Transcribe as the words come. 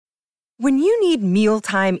When you need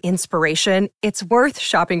mealtime inspiration, it's worth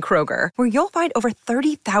shopping Kroger, where you'll find over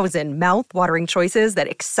 30,000 mouth-watering choices that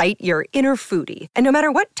excite your inner foodie. And no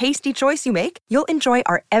matter what tasty choice you make, you'll enjoy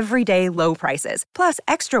our everyday low prices, plus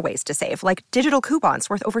extra ways to save, like digital coupons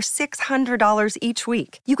worth over $600 each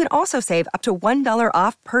week. You can also save up to $1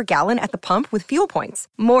 off per gallon at the pump with fuel points.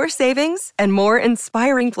 More savings and more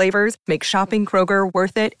inspiring flavors make shopping Kroger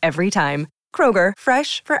worth it every time. Kroger,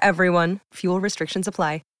 fresh for everyone. Fuel restrictions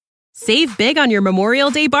apply. Save big on your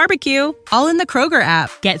Memorial Day barbecue, all in the Kroger app.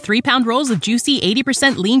 Get 3-pound rolls of juicy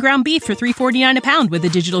 80% lean ground beef for $3.49 a pound with a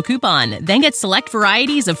digital coupon. Then get select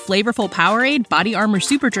varieties of flavorful Powerade, Body Armor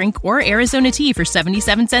Super Drink, or Arizona tea for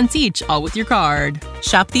 77 cents each, all with your card.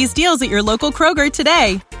 Shop these deals at your local Kroger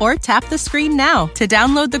today, or tap the screen now to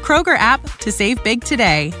download the Kroger app to save big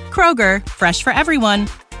today. Kroger, fresh for everyone.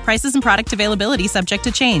 Prices and product availability subject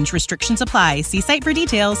to change. Restrictions apply. See site for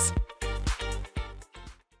details.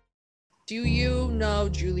 Do you know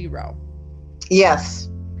Julie Rowe? Yes,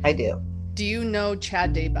 I do. Do you know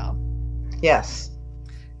Chad Daybell? Yes.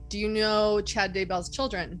 Do you know Chad Daybell's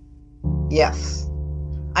children? Yes.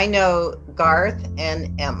 I know Garth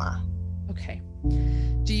and Emma. Okay.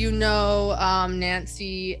 Do you know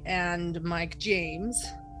Nancy and Mike James?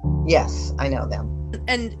 Yes, I know them.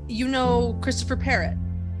 And you know Christopher Parrott?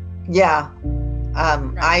 Yeah.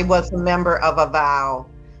 Right. I was a member of AVOW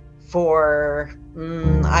for,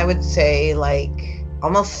 I would say, like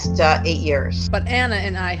almost 8 years. But Anna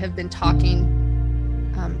and I have been talking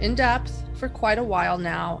in depth for quite a while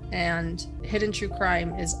now, and Hidden True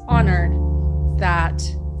Crime is honored that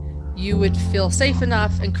you would feel safe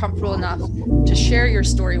enough and comfortable enough to share your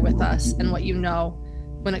story with us and what you know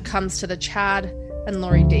when it comes to the Chad and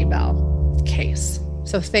Lori Daybell case.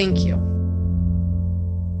 So thank you.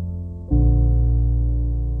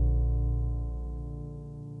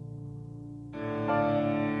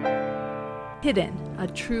 Hidden, a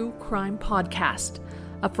true crime podcast.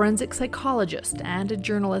 A forensic psychologist and a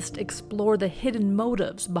journalist explore the hidden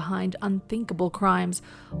motives behind unthinkable crimes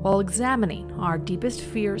while examining our deepest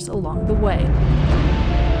fears along the way.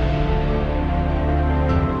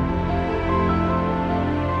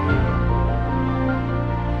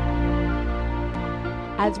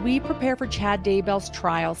 As we prepare for Chad Daybell's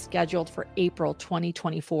trial scheduled for April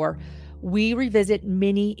 2024, we revisit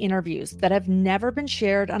many interviews that have never been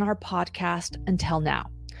shared on our podcast until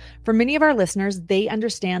now. For many of our listeners, they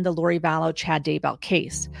understand the Lori Vallow Chad Daybell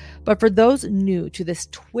case. But for those new to this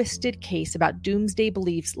twisted case about doomsday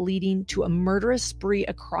beliefs leading to a murderous spree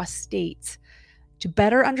across states, to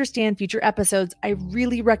better understand future episodes, I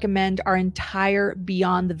really recommend our entire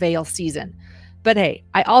Beyond the Veil season. But hey,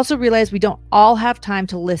 I also realize we don't all have time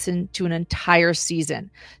to listen to an entire season.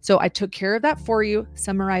 So I took care of that for you,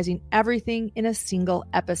 summarizing everything in a single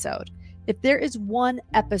episode. If there is one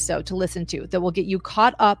episode to listen to that will get you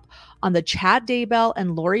caught up on the Chad Daybell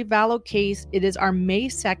and Lori Vallow case, it is our May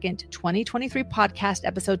 2nd, 2023 podcast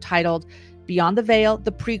episode titled Beyond the Veil,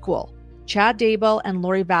 the prequel, Chad Daybell and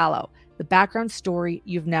Lori Vallow, the background story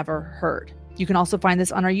you've never heard. You can also find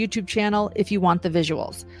this on our YouTube channel if you want the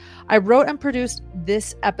visuals. I wrote and produced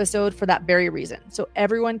this episode for that very reason, so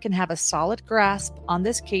everyone can have a solid grasp on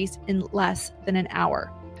this case in less than an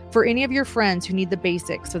hour. For any of your friends who need the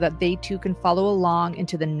basics so that they too can follow along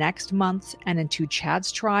into the next months and into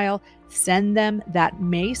Chad's trial, send them that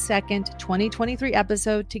May 2nd, 2023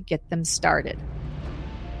 episode to get them started.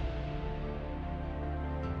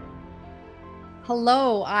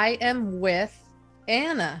 Hello, I am with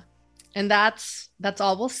Anna. And that's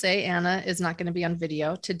all we'll say. Anna is not going to be on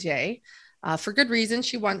video today for good reason.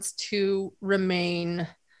 She wants to remain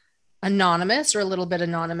anonymous or a little bit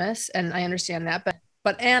anonymous. And I understand that.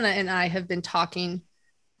 But Anna and I have been talking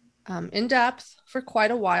in depth for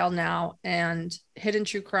quite a while now. And Hidden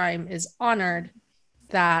True Crime is honored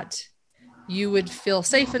that you would feel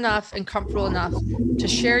safe enough and comfortable enough to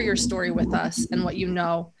share your story with us and what you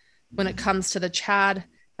know when it comes to the Chad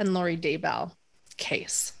and Lori Daybell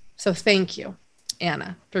case. So thank you,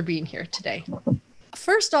 Anna, for being here today.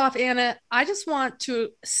 First off, Anna, I just want to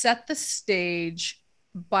set the stage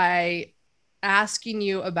by asking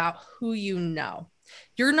you about who you know.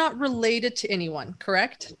 You're not related to anyone,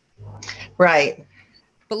 correct? Right.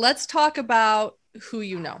 But let's talk about who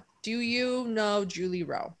you know. Do you know Julie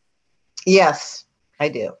Rowe? Yes, I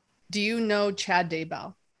do. Do you know Chad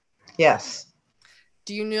Daybell? Yes.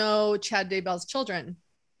 Do you know Chad Daybell's children?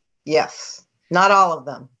 Yes. Not all of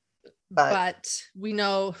them. But we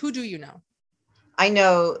know, who do you know? I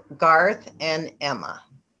know Garth and Emma.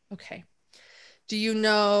 Okay. Do you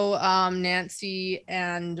know Nancy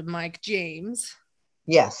and Mike James?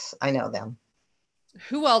 Yes, I know them.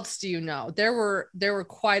 Who else do you know? There were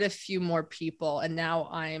quite a few more people, and now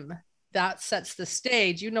that sets the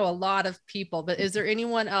stage. You know a lot of people, but is there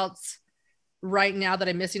anyone else right now that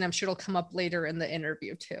I'm missing? I'm sure it'll come up later in the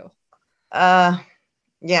interview too. Yeah,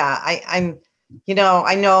 I'm,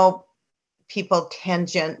 I know people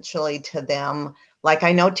tangentially to them. Like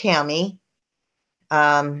I know Tammy.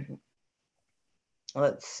 Let's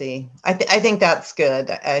see. I think that's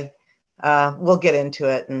good. We'll get into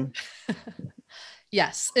it. And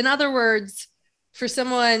yes. In other words, for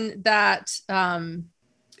someone that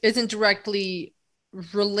isn't directly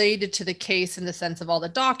related to the case in the sense of all the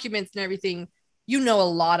documents and everything, you know a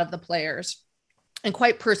lot of the players, and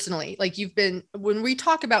quite personally, like when we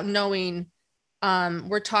talk about knowing,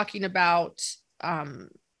 we're talking about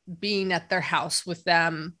being at their house with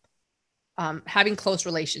them, having close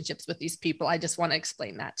relationships with these people. I just want to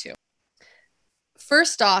explain that too.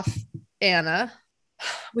 First off, Anna,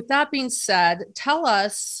 with that being said, tell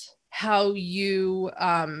us how you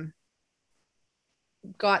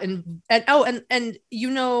got in, and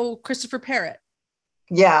Christopher Parrott.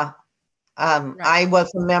 Yeah. Right. I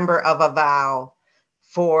was a member of AVOW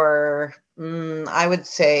for, I would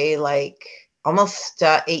say like almost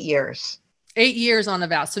 8 years. 8 years on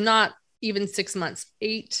AVOW. So not even 6 months,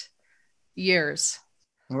 8 years.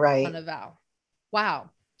 Right. On AVOW. Wow.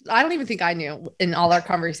 I don't even think I knew in all our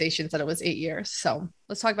conversations that it was 8 years. So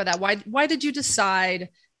let's talk about that. Why did you decide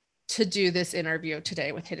to do this interview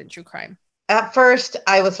today with Hidden True Crime? At first,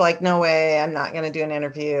 I was like, no way, I'm not going to do an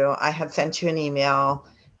interview. I had sent you an email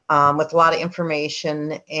with a lot of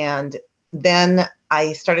information. And then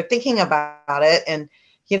I started thinking about it and,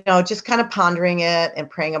 just kind of pondering it and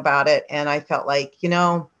praying about it. And I felt like,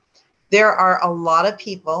 there are a lot of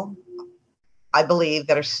people, I believe,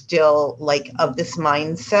 that are still like of this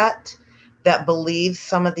mindset, that believe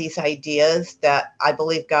some of these ideas that I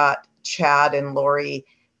believe got Chad and Lori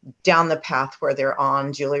down the path where they're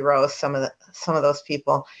on, Julie Rose, some of those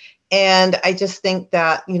people. And I just think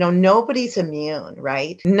that, nobody's immune,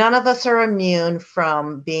 right? None of us are immune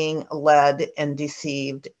from being led and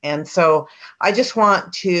deceived. And so I just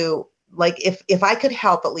want to, like, if I could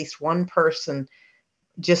help at least one person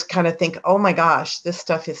just kind of think, oh my gosh, this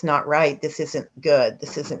stuff is not right. This isn't good.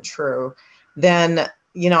 This isn't true. Then,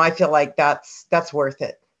 I feel like that's worth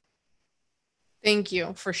it. Thank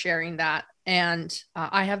you for sharing that. And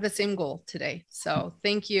I have the same goal today. So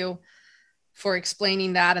thank you for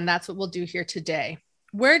explaining that. And that's what we'll do here today.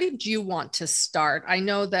 Where did you want to start? I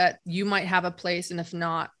know that you might have a place, and if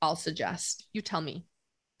not, I'll suggest. You tell me.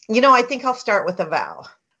 I think I'll start with AVOW.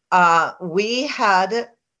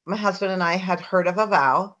 My husband and I had heard of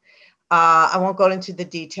AVOW. I won't go into the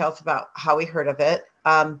details about how we heard of it.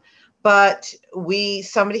 But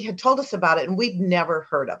somebody had told us about it and we'd never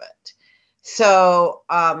heard of it. So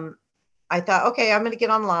I thought, okay, I'm going to get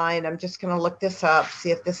online. I'm just going to look this up,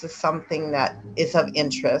 see if this is something that is of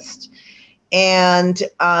interest. And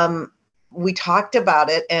we talked about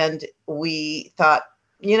it and we thought,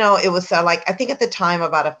 it was like, I think at the time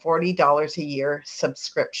about a $40 a year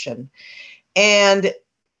subscription. And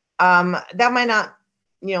that might not,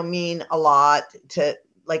 mean a lot to,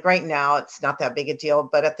 like, right now, it's not that big a deal.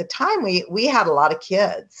 But at the time we had a lot of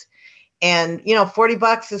kids. And,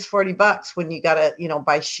 $40 is $40 when you got to,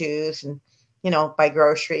 buy shoes and, buy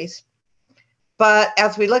groceries. But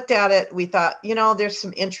as we looked at it, we thought, there's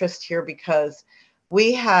some interest here because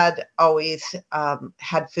we had always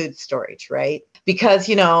had food storage, right? Because,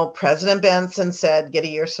 President Benson said, get a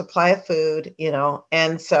year's supply of food,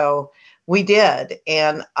 and so we did.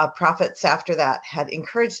 And prophets after that had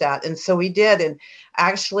encouraged that. And so we did. And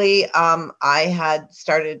actually, I had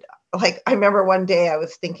started, like, I remember one day I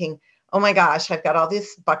was thinking, oh my gosh, I've got all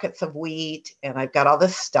these buckets of wheat and I've got all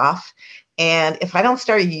this stuff. And if I don't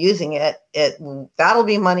start using it, that'll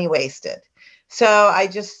be money wasted. So I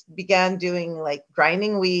just began doing, like,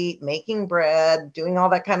 grinding wheat, making bread, doing all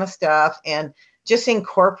that kind of stuff, and just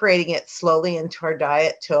incorporating it slowly into our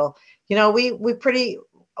diet till,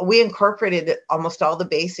 we incorporated almost all the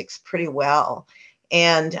basics pretty well.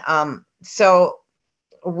 And so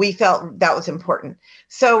we felt that was important.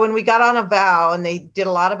 So when we got on AVOW, and they did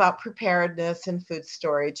a lot about preparedness and food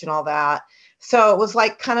storage and all that, so it was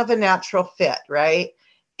like kind of a natural fit, right?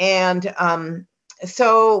 And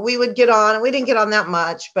so we would get on, and we didn't get on that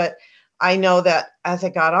much, but I know that as I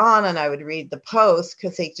got on and I would read the posts,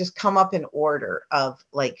 because they just come up in order of,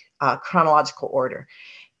 like, chronological order.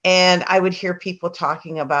 And I would hear people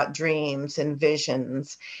talking about dreams and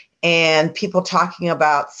visions, and people talking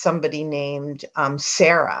about somebody named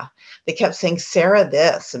Sarah. They kept saying Sarah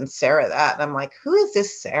this and Sarah that. And I'm like, who is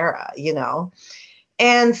this Sarah?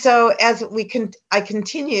 And so as I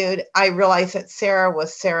continued, I realized that Sarah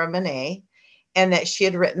was Sarah Monet, and that she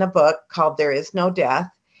had written a book called There Is No Death.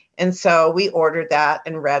 And so we ordered that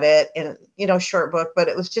and read it, and, short book, but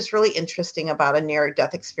it was just really interesting about a near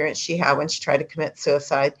death experience she had when she tried to commit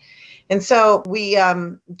suicide. And so we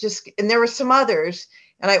and there were some others,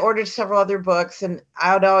 and I ordered several other books, and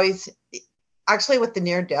I would always, actually with the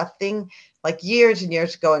near death thing, like years and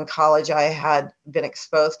years ago in college, I had been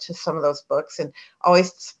exposed to some of those books and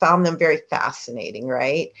always found them very fascinating.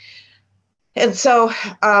 Right. And so,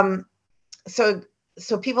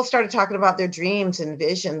 so people started talking about their dreams and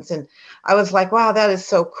visions. And I was like, wow, that is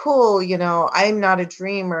so cool. I'm not a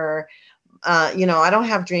dreamer. I don't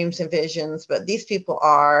have dreams and visions, but these people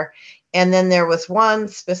are. And then there was one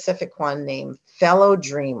specific one named Fellow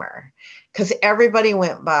Dreamer, because everybody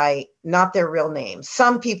went by not their real names.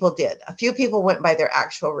 Some people did. A few people went by their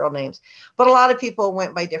actual real names, but a lot of people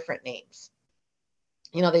went by different names.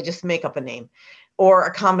 They just make up a name or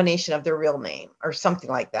a combination of their real name or something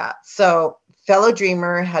like that. So Fellow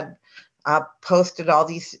Dreamer had posted all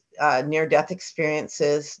these near-death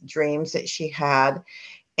experiences, dreams that she had.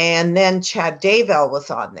 And then Chad Daybell was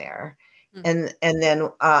on there. And then,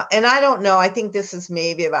 and I don't know, I think this is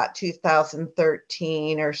maybe about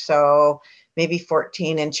 2013 or so, maybe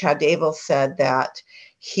 14. And Chad Daybell said that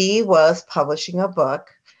he was publishing a book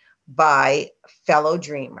by Fellow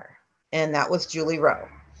Dreamer, and that was Julie Rowe.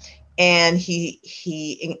 And he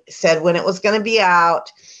said when it was going to be out,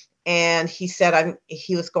 and he said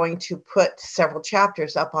he was going to put several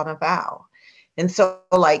chapters up on AVOW. And so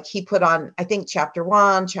like he put on, I think, chapter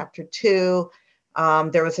 1, chapter 2.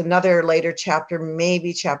 There was another later chapter,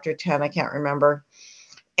 maybe chapter 10, I can't remember.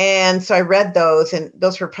 And so I read those, and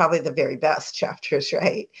those were probably the very best chapters,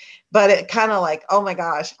 right? But it kind of like, oh my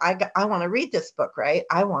gosh, I want to read this book, right?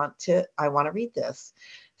 I want to read this.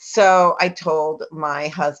 So I told my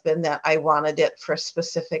husband that I wanted it for a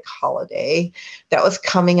specific holiday that was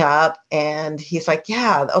coming up. And he's like,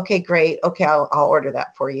 yeah, okay, great. Okay, I'll order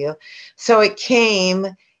that for you. So it came,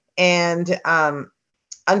 and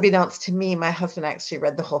unbeknownst to me, my husband actually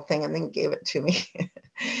read the whole thing and then gave it to me.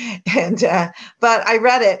 And but I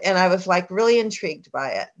read it, and I was like really intrigued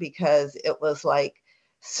by it, because it was like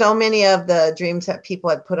so many of the dreams that people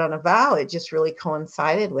had put on AVOW, it just really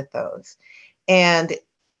coincided with those. And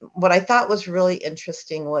what I thought was really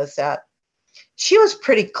interesting was that she was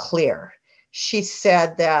pretty clear. She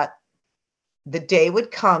said that the day would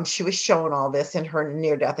come, she was shown all this in her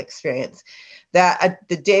near-death experience, that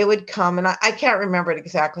the day would come, and I can't remember it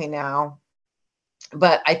exactly now,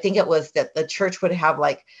 but I think it was that the church would have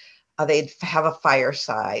they'd have a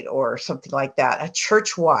fireside or something like that,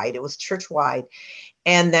 it was church-wide,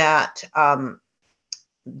 and that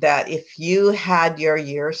if you had your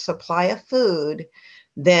year's supply of food,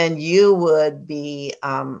 then you would be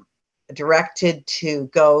directed to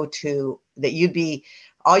go to,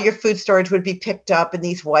 all your food storage would be picked up in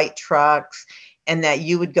these white trucks, and that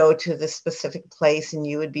you would go to this specific place, and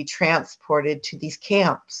you would be transported to these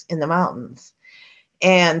camps in the mountains.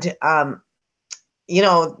 And,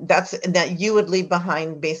 that you would leave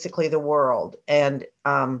behind basically the world. And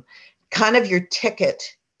kind of your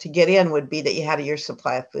ticket to get in would be that you had a year's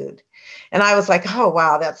supply of food. And I was like, oh,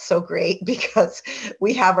 wow, that's so great, because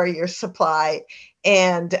we have our year's supply.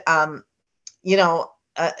 And, and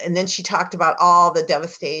then she talked about all the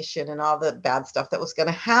devastation and all the bad stuff that was going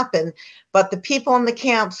to happen. But the people in the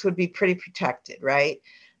camps would be pretty protected, right?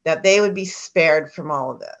 That they would be spared from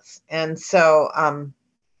all of this. And so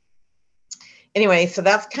anyway, so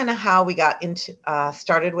that's kind of how we got into,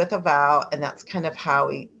 started with AVOW. And that's kind of how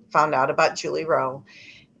we found out about Julie Rowe.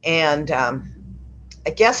 And I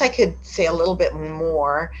guess I could say a little bit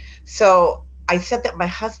more. So I said that my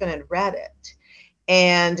husband had read it.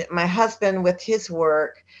 And my husband, with his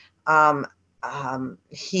work,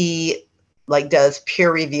 he does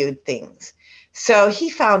peer-reviewed things. So he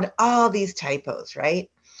found all these typos, right?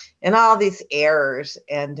 And all these errors.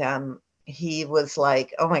 And he was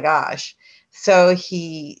like, oh my gosh. So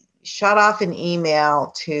he shot off an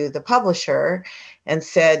email to the publisher and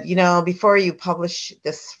said, before you publish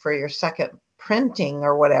this for your second printing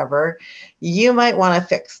or whatever, you might want to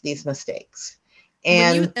fix these mistakes.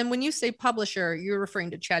 And when you say publisher, you're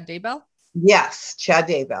referring to Chad Daybell? Yes, Chad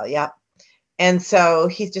Daybell. Yeah. And so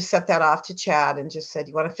he just sent that off to Chad and just said,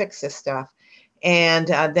 you want to fix this stuff. And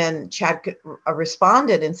then Chad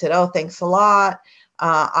responded and said, oh, thanks a lot.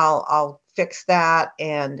 I'll fix that.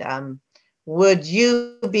 And would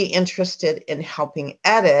you be interested in helping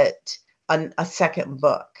edit a second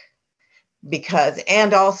book?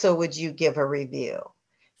 And also, would you give a review?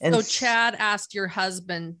 And so Chad asked your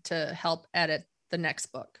husband to help edit the next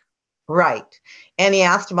book. Right. And he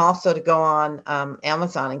asked him also to go on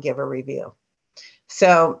Amazon and give a review.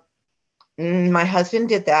 So my husband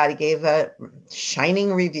did that. He gave a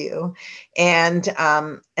shining review. And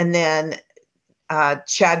then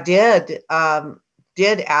Chad did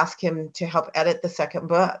ask him to help edit the second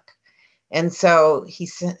book. And so he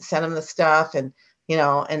sent him the stuff, and,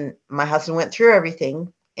 and my husband went through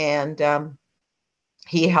everything, and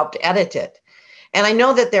he helped edit it. And I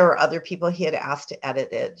know that there were other people he had asked to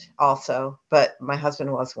edit it also, but my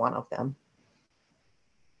husband was one of them.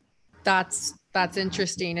 That's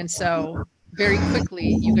interesting. And so very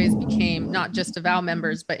quickly, you guys became not just AVOW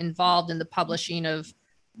members, but involved in the publishing of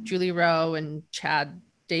Julie Rowe and Chad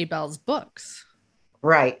Daybell's books.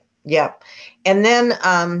 Right. Yep. And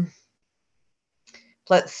then,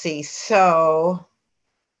 let's see. So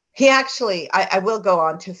he actually, I will go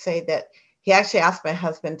on to say that he actually asked my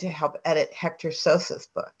husband to help edit Hector Sosa's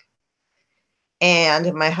book.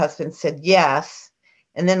 And my husband said yes.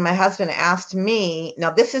 And then my husband asked me, now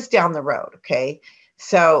this is down the road, okay?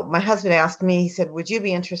 So my husband asked me, he said, would you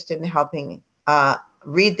be interested in helping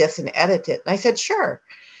read this and edit it? And I said, sure.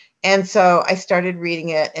 And so I started reading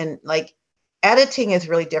it, and like, editing is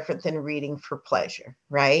really different than reading for pleasure,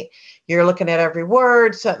 right? You're looking at every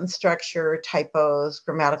word, sentence structure, typos,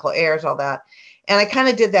 grammatical errors, all that. And I kind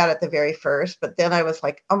of did that at the very first, but then I was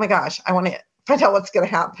like, oh my gosh, I want to find out what's going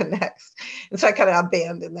to happen next. And so I kind of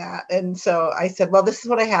abandoned that. And so I said, well, this is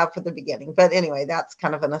what I have for the beginning. But anyway, that's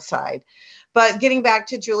kind of an aside. But getting back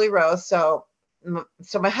to Julie Rowe. So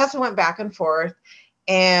my husband went back and forth.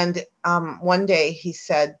 And one day he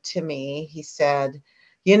said to me, he said,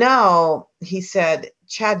 Chad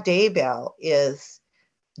Daybell is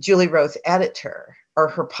Julie Rowe's editor, or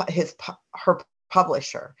her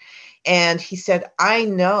publisher. And he said, I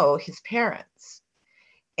know his parents.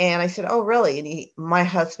 And I said, oh, really? And my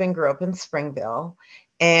husband grew up in Springville,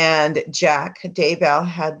 and Jack Daybell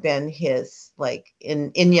had been his, like,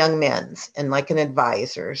 in Young Men's, and like an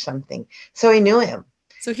advisor or something. So he knew him.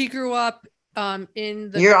 So he grew up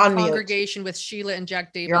in the congregation with Sheila and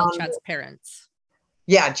Jack Daybell, Chad's parents.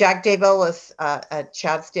 Yeah, Jack Daybell was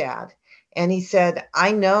Chad's dad. And he said,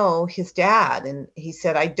 I know his dad. And he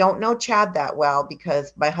said, I don't know Chad that well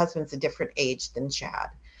because my husband's a different age than Chad.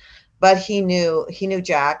 But he knew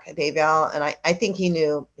Jack Daybell. And I think he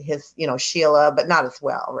knew his, Sheila, but not as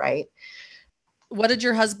well, right? What did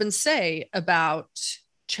your husband say about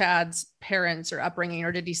Chad's parents or upbringing?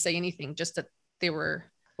 Or did he say anything? Just that they were,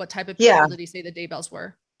 what type of people did he say the Daybells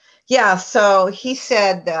were? Yeah, so he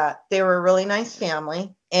said that they were a really nice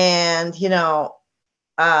family. And, he doesn't,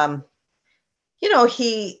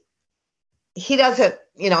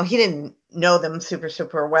 he didn't know them super,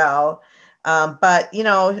 super well. But,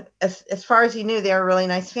 as far as he knew, they were a really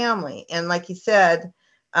nice family. And like he said,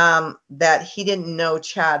 that he didn't know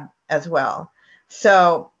Chad as well.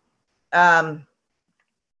 So what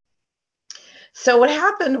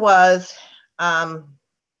happened was,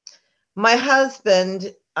 my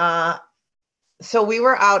husband, so we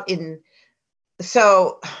were out in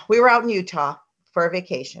Utah for a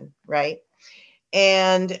vacation, right?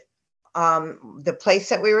 And the place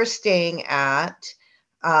that we were staying at,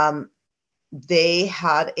 they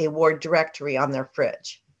had a ward directory on their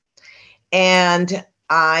fridge. And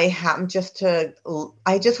I just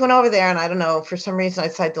went over there, and I don't know, for some reason I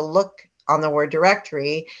decided to look on the word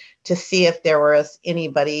directory to see if there was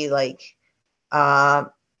anybody like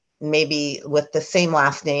maybe with the same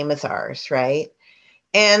last name as ours, right?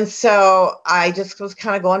 And so I just was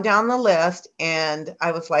kind of going down the list, and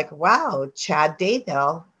I was like, wow, Chad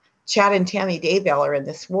and Tammy Daybell are in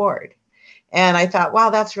this ward. And I thought,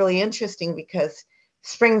 wow, that's really interesting because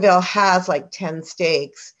Springville has like 10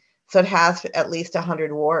 stakes. So it has at least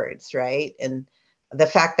 100 wards, right? And the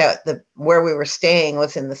fact that where we were staying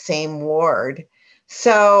was in the same ward.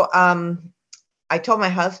 So I told my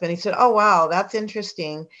husband, he said, oh, wow, that's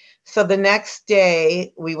interesting. So the next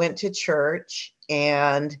day we went to church,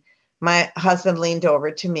 and my husband leaned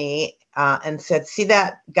over to me and said, see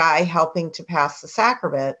that guy helping to pass the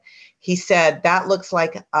sacrament? He said, that looks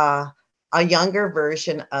like a younger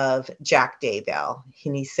version of Jack Daybell.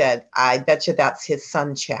 And he said, I bet you that's his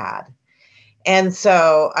son, Chad. And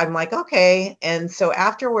so I'm like, okay. And so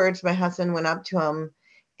afterwards, my husband went up to him,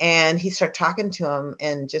 and he started talking to him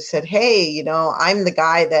and just said, hey, I'm the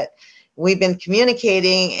guy that we've been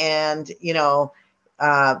communicating, and,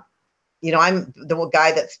 I'm the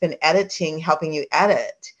guy that's been helping you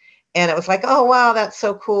edit. And it was like, oh, wow, that's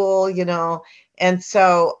so cool, And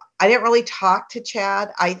so I didn't really talk to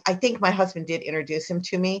Chad. I think my husband did introduce him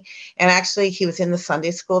to me. And actually, he was in the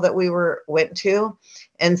Sunday school that we went to.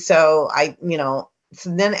 And so so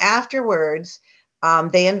then afterwards,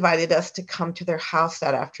 they invited us to come to their house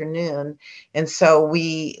that afternoon. And so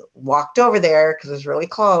we walked over there because it was really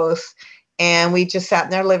close. And we just sat in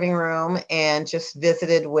their living room and just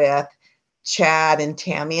visited with Chad and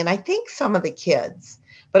Tammy, and I think some of the kids.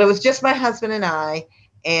 But it was just my husband and I.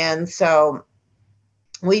 And so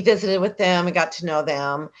we visited with them and got to know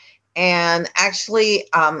them. And actually,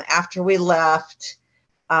 after we left,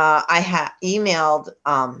 I emailed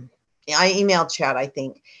Chad, I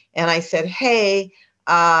think, and I said, hey,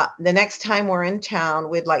 the next time we're in town,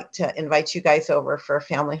 we'd like to invite you guys over for a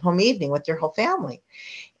family home evening with your whole family.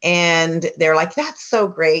 And they're like, that's so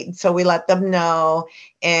great. And so we let them know.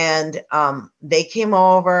 And they came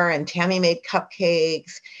over, and Tammy made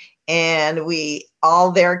cupcakes, and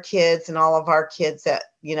all their kids and all of our kids that,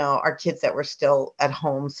 our kids that were still at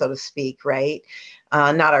home, so to speak, right?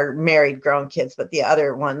 Not our married grown kids, but the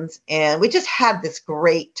other ones. And we just had this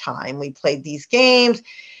great time. We played these games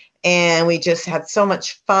and we just had so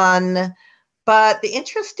much fun. But the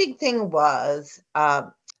interesting thing was,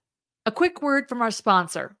 a quick word from our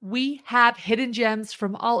sponsor. We have hidden gems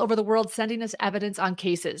from all over the world sending us evidence on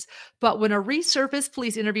cases. But when a resurfaced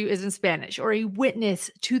police interview is in Spanish, or a witness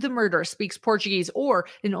to the murder speaks Portuguese, or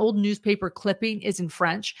an old newspaper clipping is in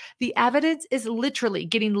French, the evidence is literally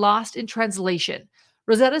getting lost in translation.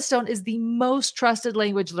 Rosetta Stone is the most trusted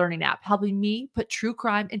language learning app, helping me put true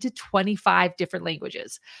crime into 25 different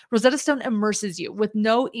languages. Rosetta Stone immerses you with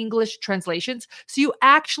no English translations, so you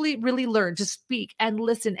actually really learn to speak and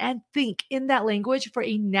listen and think in that language for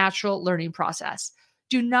a natural learning process.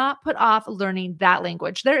 Do not put off learning that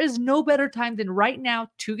language. There is no better time than right now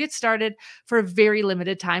to get started. For a very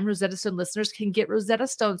limited time, Rosetta Stone listeners can get Rosetta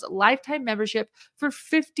Stone's lifetime membership for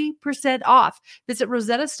 50% off. Visit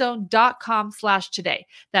rosettastone.com/today.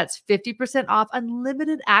 That's 50% off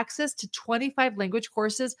unlimited access to 25 language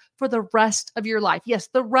courses for the rest of your life. Yes,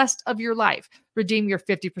 the rest of your life. Redeem your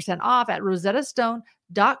 50% off at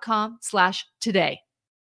rosettastone.com/today.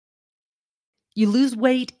 You lose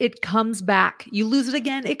weight, it comes back. You lose it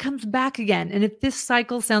again, it comes back again. And if this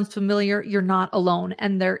cycle sounds familiar, you're not alone,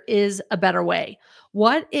 and there is a better way.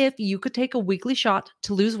 What if you could take a weekly shot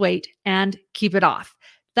to lose weight and keep it off?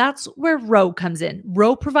 That's where Row comes in.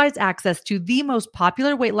 Row provides access to the most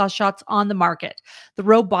popular weight loss shots on the market. The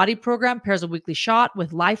Row Body Program pairs a weekly shot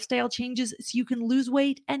with lifestyle changes so you can lose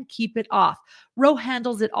weight and keep it off. Row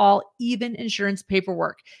handles it all, even insurance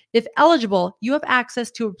paperwork. If eligible, you have access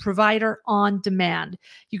to a provider on demand.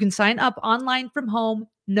 You can sign up online from home,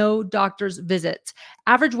 no doctor's visits.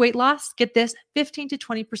 Average weight loss, get this, 15 to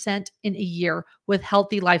 20% in a year with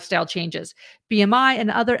healthy lifestyle changes. BMI and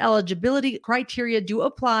other eligibility criteria do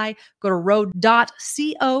apply. Go to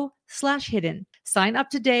row.co/hidden. Sign up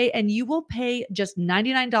today and you will pay just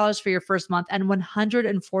 $99 for your first month and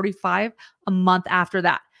 $145 a month after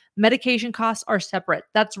that. Medication costs are separate.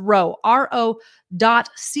 That's Row,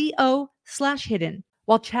 RO.co/hidden.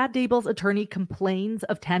 While Chad Daybell's attorney complains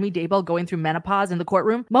of Tammy Daybell going through menopause in the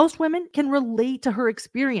courtroom, most women can relate to her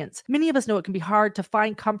experience. Many of us know it can be hard to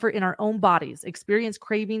find comfort in our own bodies, experience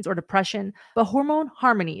cravings or depression, but Hormone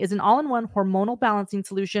Harmony is an all-in-one hormonal balancing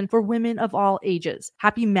solution for women of all ages.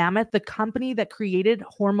 Happy Mammoth, the company that created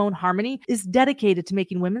Hormone Harmony, is dedicated to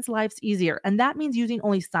making women's lives easier, and that means using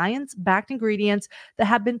only science-backed ingredients that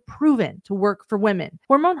have been proven to work for women.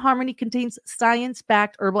 Hormone Harmony contains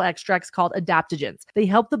science-backed herbal extracts called adaptogens. They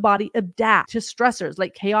help the body adapt to stressors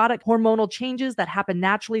like chaotic hormonal changes that happen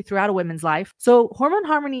naturally throughout a woman's life. So Hormone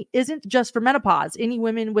Harmony isn't just for menopause. Any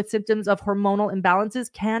women with symptoms of hormonal imbalances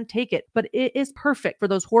can take it, but it is perfect for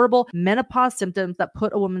those horrible menopause symptoms that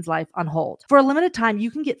put a woman's life on hold. For a limited time, you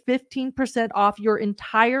can get 15% off your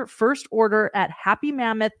entire first order at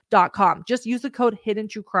happymammoth.com. Just use the code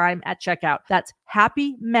HiddenTrueCrime at checkout. That's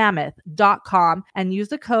happymammoth.com and use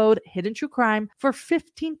the code HiddenTrueCrime for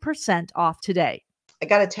 15% off today. I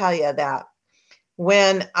got to tell you that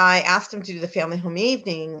when I asked them to do the family home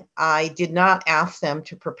evening, I did not ask them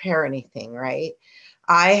to prepare anything, right?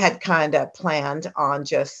 I had kind of planned on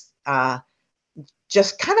just kind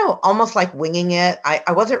of almost like winging it. I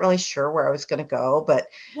wasn't really sure where I was going to go, but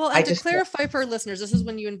to clarify for our listeners, this is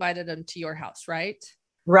when you invited them to your house, right?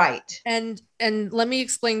 Right. And let me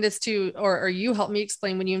explain this to, or you help me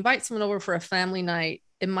explain, when you invite someone over for a family night,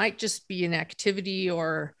 it might just be an activity,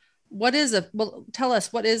 or tell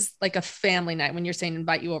us, what is like a family night when you're saying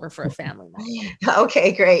invite you over for a family night?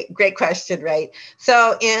 Okay, great question, right?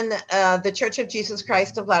 So in the Church of Jesus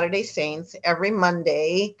Christ of Latter-day Saints, every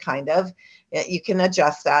Monday, kind of, you can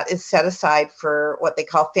adjust that, is set aside for what they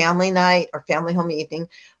call family night or family home evening,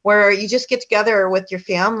 where you just get together with your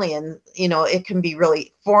family. And, it can be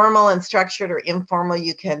really formal and structured or informal.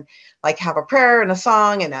 You can like have a prayer and a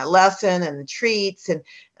song and a lesson and treats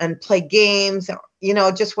and play games,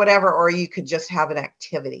 just whatever. Or you could just have an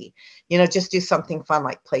activity, just do something fun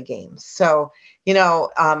like play games. So,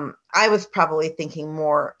 I was probably thinking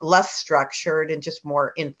less structured and just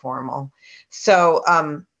more informal. So,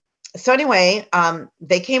 anyway,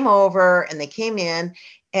 they came over and they came in,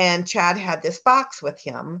 and Chad had this box with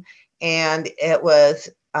him, and it was,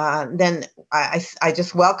 then I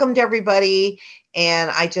just welcomed everybody.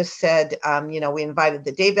 And I just said, we invited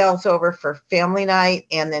the Daybells over for family night.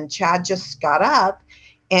 And then Chad just got up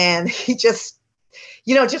and he just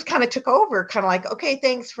kind of took over, kind of like, okay,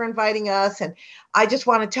 thanks for inviting us. And I just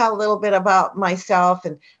want to tell a little bit about myself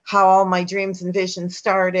and how all my dreams and visions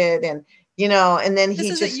started. And, and then he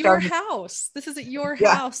just started. This is at your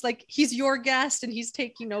Yeah. house. Like, he's your guest and he's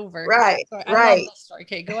taking over. Right. So I Right. love this story.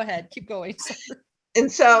 Okay, go ahead. Keep going.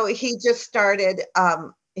 And so he just started,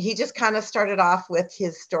 he just kind of started off with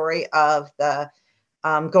his story of the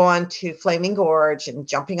going to Flaming Gorge and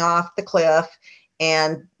jumping off the cliff,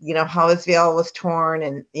 and how his veil was torn,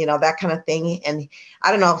 and that kind of thing. And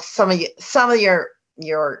I don't know, some of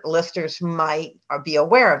your listeners might be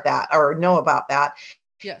aware of that or know about that.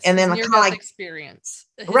 Yes. And then near-death experience.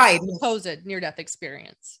 Right. Supposed near-death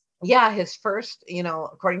experience. Yeah, his first,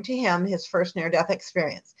 according to him, his first near-death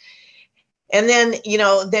experience. And then,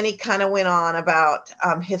 then he kind of went on about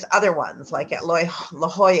his other ones, like at La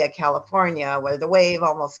Jolla, California, where the wave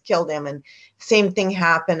almost killed him. And same thing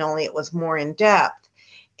happened, only it was more in depth.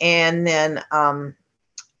 And then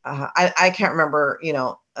I can't remember,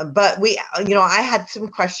 but I had some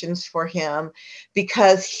questions for him,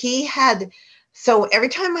 because so every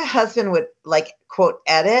time my husband would like quote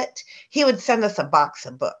edit, he would send us a box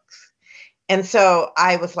of books. And so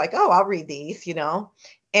I was like, oh, I'll read these,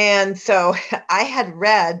 And so I had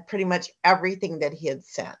read pretty much everything that he had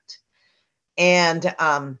sent. And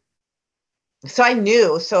so I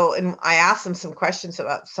knew. And I asked him some questions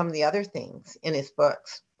about some of the other things in his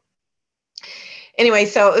books. Anyway,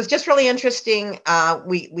 so it was just really interesting.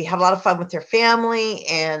 We had a lot of fun with their family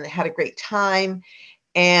and had a great time.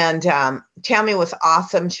 And Tammy was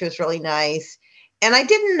awesome. She was really nice. And I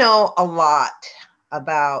didn't know a lot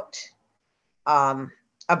about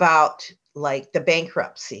like the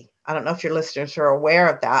bankruptcy. I don't know if your listeners are aware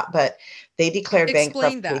of that, but they declared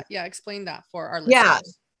bankruptcy. Explain that. Yeah, explain that for our listeners. Yeah.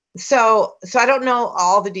 So I don't know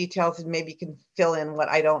all the details, and maybe you can fill in what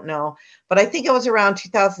I don't know, but I think it was around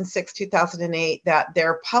 2006, 2008 that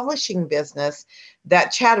their publishing business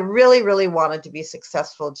that Chad really, really wanted to be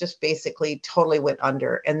successful just basically totally went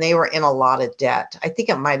under, and they were in a lot of debt. I think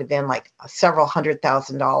it might have been like several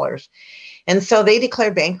 $100,000. And so they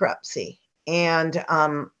declared bankruptcy. And,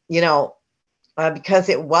 because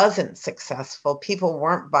it wasn't successful, people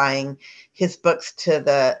weren't buying his books to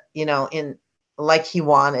the, in like he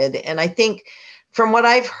wanted. And I think from what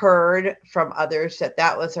I've heard from others,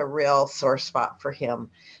 that was a real sore spot for him,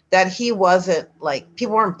 that he wasn't like,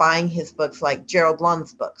 people weren't buying his books like Gerald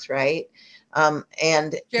Lund's books. Right.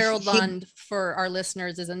 And Gerald Lund, for our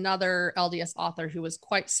listeners, is another LDS author who was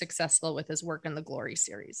quite successful with his work in the Glory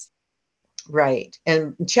series. Right.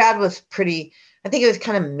 And Chad was I think it was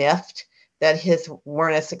kind of miffed that his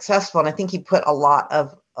weren't as successful. And I think he put a lot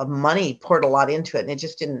of money, poured a lot into it, and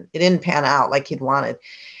it didn't pan out like he'd wanted.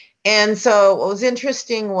 And so what was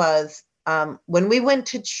interesting was when we went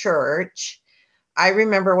to church, I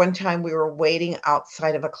remember one time we were waiting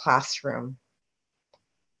outside of a classroom,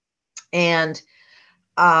 and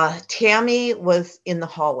Tammy was in the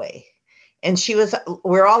hallway, and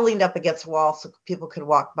we're all leaned up against the wall so people could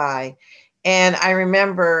walk by. And I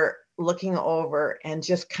remember looking over and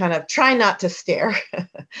just kind of trying not to stare,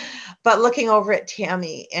 but looking over at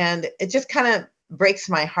Tammy, and it just kind of breaks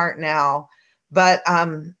my heart now. But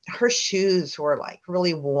her shoes were like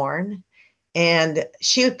really worn, and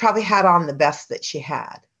she probably had on the best that she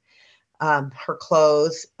had. Her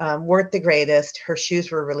clothes weren't the greatest. Her shoes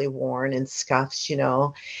were really worn and scuffed,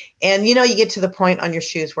 and, you get to the point on your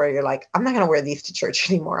shoes where you're like, I'm not going to wear these to church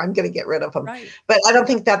anymore. I'm going to get rid of them. Right. But I don't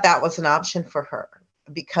think that was an option for her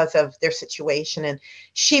because of their situation. And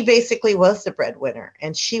she basically was the breadwinner,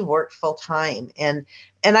 and she worked full time. And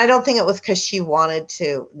I don't think it was because she wanted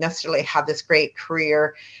to necessarily have this great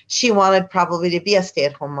career. She wanted probably to be a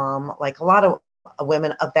stay-at-home mom, like a lot of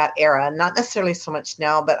women of that era, not necessarily so much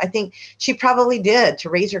now, but I think she probably did to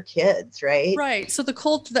raise her kids, right? Right. So the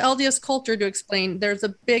LDS culture, to explain, there's a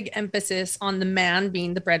big emphasis on the man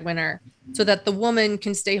being the breadwinner so that the woman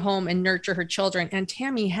can stay home and nurture her children. And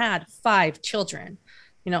Tammy had 5 children.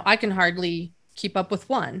 I can hardly keep up with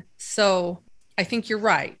one. So I think you're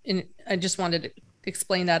right. And I just wanted to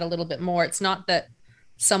explain that a little bit more. It's not that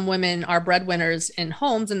some women are breadwinners in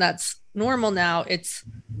homes and that's normal now. It's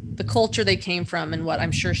the culture they came from and what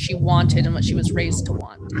I'm sure she wanted and what she was raised to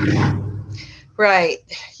want. Right.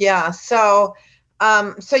 Yeah. So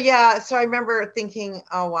I remember thinking,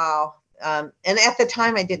 oh, wow. And at the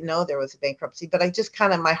time I didn't know there was a bankruptcy, but I just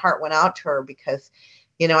my heart went out to her because,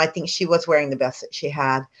 I think she was wearing the best that she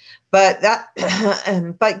had, but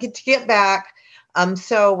to get back.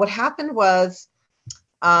 So what happened was,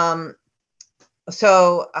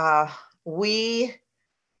 we,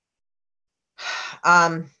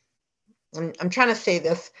 I'm trying to say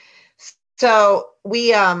this. So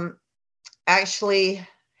we, actually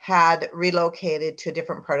had relocated to a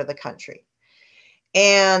different part of the country.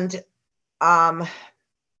 And my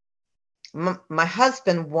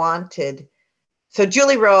husband wanted, so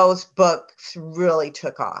Julie Rowe's books really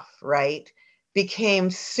took off, right? Became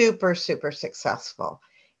super, super successful.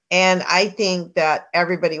 And I think that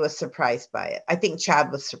everybody was surprised by it. I think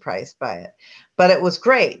Chad was surprised by it, but it was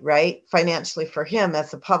great, right? Financially for him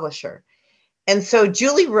as a publisher. And so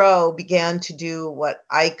Julie Rowe began to do what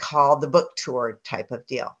I call the book tour type of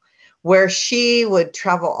deal, where she would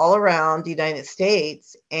travel all around the United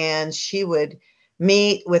States and she would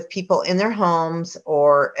meet with people in their homes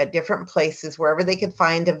or at different places, wherever they could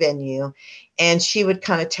find a venue. And she would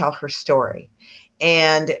kind of tell her story.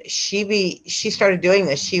 And she started doing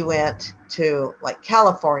this. She went to like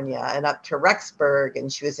California and up to Rexburg,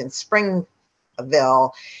 and she was in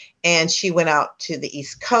Springville. And she went out to the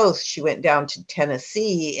East Coast. She went down to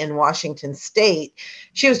Tennessee, in Washington State.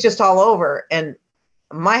 She was just all over. And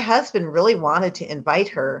my husband really wanted to invite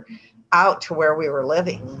her out to where we were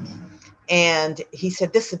living. And he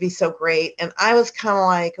said, this would be so great. And I was kind of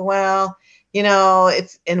like, well,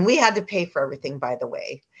 and we had to pay for everything, by the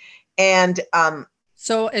way. And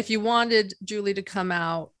so if you wanted Julie to come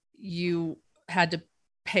out, you had to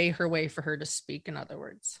pay her way for her to speak, in other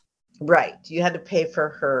words. Right. You had to pay for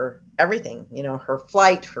her everything, her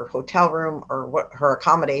flight, her hotel room, or her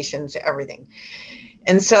accommodations, everything.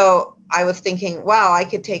 And so I was thinking, wow, I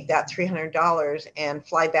could take that $300 and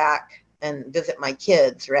fly back and visit my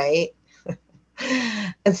kids, right?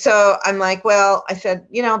 And so I'm like, well, I said,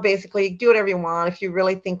 basically do whatever you want. If you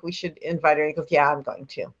really think we should invite her, he goes, yeah, I'm going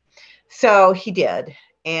to. So he did.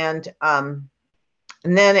 And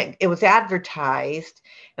then it was advertised,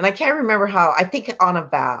 and I can't remember how. I think on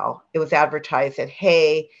AVOW, it was advertised that,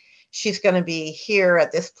 hey, she's going to be here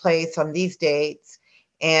at this place on these dates.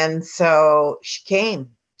 And so she came.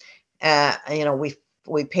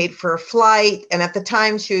 We paid for her flight. And at the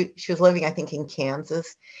time she was living, I think, in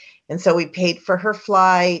Kansas. And so we paid for her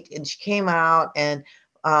flight, and she came out, and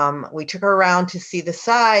we took her around to see the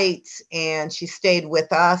sights, and she stayed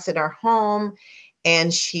with us in our home.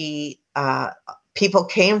 And people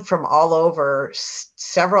came from all over,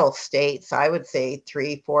 several states. I would say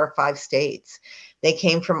 3, 4, 5 states. They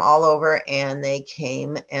came from all over, and they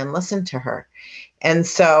came and listened to her. And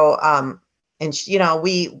so,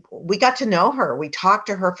 we got to know her. We talked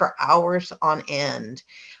to her for hours on end.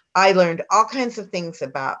 I learned all kinds of things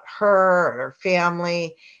about her and her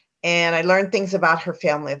family, and I learned things about her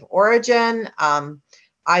family of origin.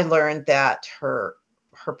 I learned that her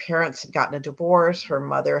parents had gotten a divorce. Her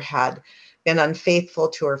mother had been unfaithful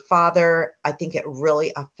to her father. I think it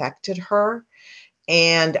really affected her.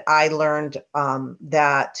 And I learned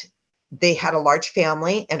that they had a large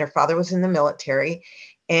family, and her father was in the military,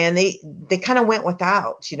 and they kind of went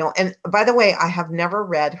without, And by the way, I have never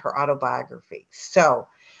read her autobiography, so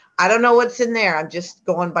I don't know what's in there. I'm just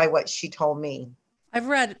going by what she told me. I've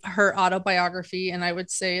read her autobiography, and I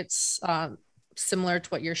would say it's similar to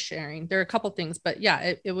what you're sharing. There are a couple things, but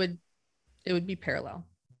yeah, it would be parallel.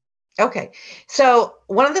 Okay. So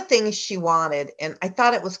one of the things she wanted, and I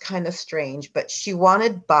thought it was kind of strange, but she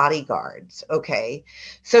wanted bodyguards. Okay.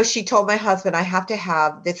 So she told my husband, I have to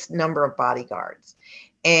have this number of bodyguards.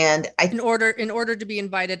 And in order to be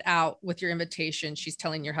invited out with your invitation, she's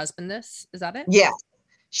telling your husband this. Is that it? Yeah.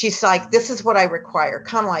 She's like, this is what I require.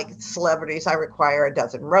 Kind of like celebrities. I require a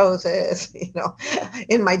dozen roses,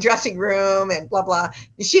 in my dressing room and blah, blah.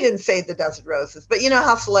 She didn't say the dozen roses, but you know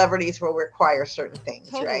how celebrities will require certain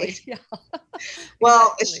things, totally, right? Yeah.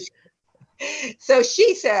 Well, so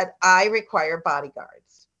she said, I require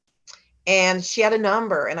bodyguards. And she had a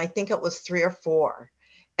number, and I think it was 3 or 4.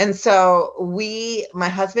 And so my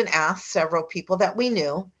husband asked several people that we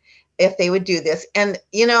knew if they would do this. And,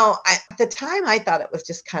 at the time I thought it was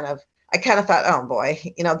just I kind of thought, oh boy,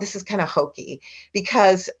 this is kind of hokey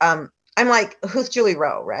because, I'm like, who's Julie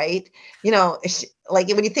Rowe, right? Like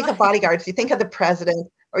when you think of bodyguards, you think of the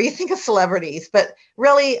president or you think of celebrities, but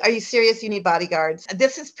really, are you serious? You need bodyguards.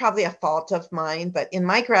 This is probably a fault of mine, but in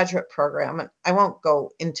my graduate program, I won't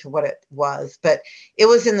go into what it was, but it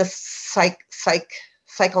was in the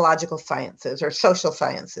psychological sciences or social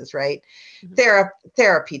sciences, right? Mm-hmm.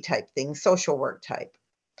 Therapy type things, social work type.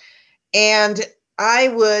 And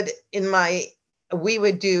we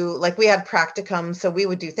would do, like, we had practicum, so we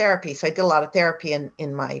would do therapy. So I did a lot of therapy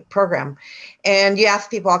in my program. And you ask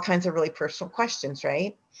people all kinds of really personal questions,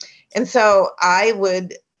 right? And so I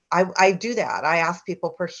do that. I ask people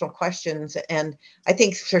personal questions. And I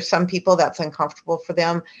think for some people that's uncomfortable for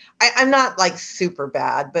them. I'm not like super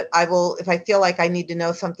bad, but I will, if I feel like I need to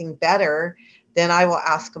know something better, then I will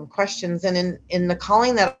ask them questions. And in the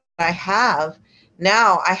calling that I have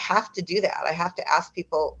now, I have to do that. I have to ask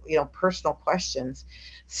people, personal questions.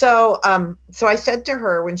 So I said to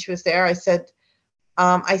her when she was there, I said,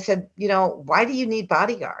 why do you need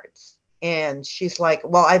bodyguards? And she's like,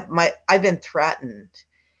 well, I've been threatened.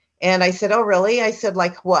 And I said, oh, really? I said,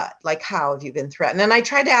 like what? Like, how have you been threatened? And I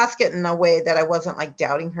tried to ask it in a way that I wasn't like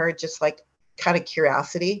doubting her, just like kind of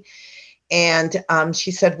curiosity. And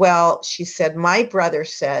she said, my brother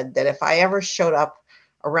said that if I ever showed up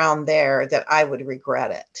around there, that I would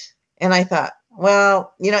regret it. And I thought,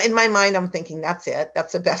 well, in my mind, I'm thinking, that's it.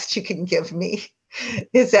 That's the best you can give me,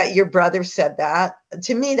 is that your brother said that.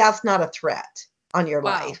 To me, that's not a threat on your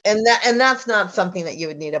life. And that's not something that you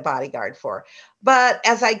would need a bodyguard for. But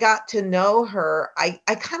as I got to know her, I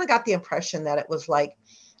kind of got the impression that it was like,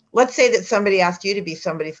 let's say that somebody asked you to be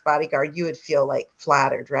somebody's bodyguard, you would feel like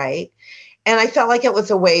flattered, right? And I felt like it was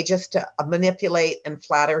a way just to manipulate and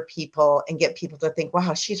flatter people and get people to think,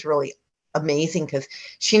 wow, she's really amazing because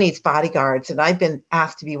she needs bodyguards. And I've been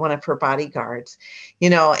asked to be one of her bodyguards,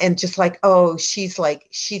 and just like, oh, she's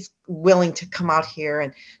willing to come out here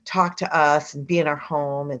and talk to us and be in our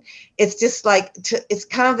home. And it's just like, it's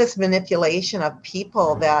kind of this manipulation of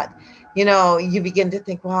people that, you begin to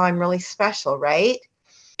think, wow, I'm really special, right?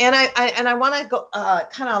 And I want to go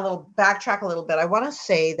backtrack a little bit. I want to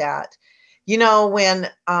say that, when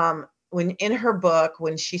in her book,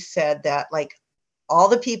 when she said that, like, all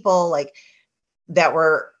the people like that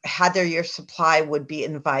had their year's supply would be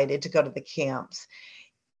invited to go to the camps,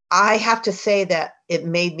 I have to say that it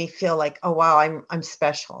made me feel like, oh wow, I'm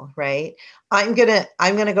special, right? I'm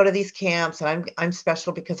gonna go to these camps and I'm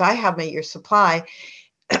special because I have my year's supply.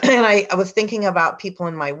 And I was thinking about people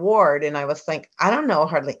in my ward, and I was like, I don't know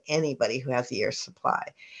hardly anybody who has a year's supply.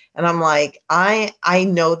 And I'm like, I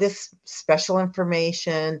know this special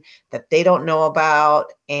information that they don't know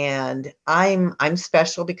about, and I'm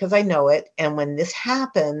special because I know it. And when this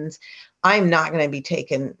happens, I'm not going to be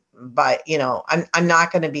taken by, I'm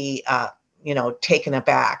not going to be, taken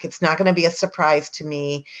aback. It's not going to be a surprise to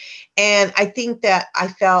me. And I think that I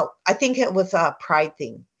think it was a pride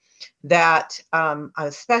thing, that I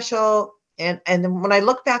was special. And when I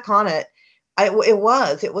look back on it, it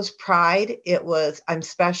was pride. It was, I'm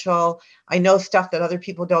special. I know stuff that other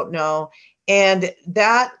people don't know. And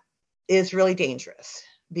that is really dangerous,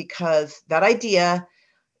 because that idea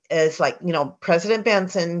is like, President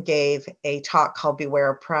Benson gave a talk called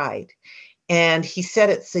Beware of Pride. And he said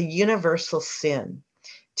it's a universal sin.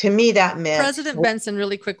 To me, that meant President Benson,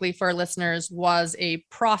 really quickly for our listeners, was a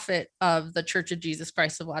prophet of the Church of Jesus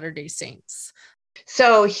Christ of Latter-day Saints.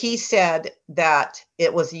 So he said that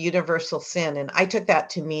it was a universal sin. And I took that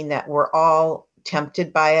to mean that we're all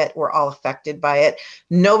tempted by it. We're all affected by it.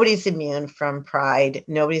 Nobody's immune from pride.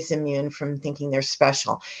 Nobody's immune from thinking they're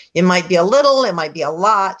special. It might be a little, it might be a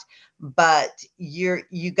lot, but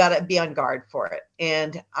you got to be on guard for it.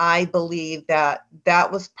 And I believe that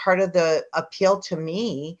was part of the appeal to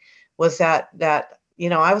me, was that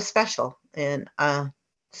I was special. And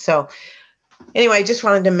so anyway, I just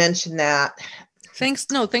wanted to mention that.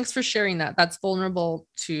 Thanks for sharing that. That's vulnerable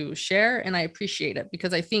to share, and I appreciate it,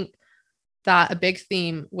 because I think that a big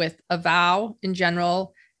theme with AVOW in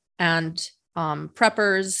general and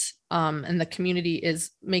preppers and the community is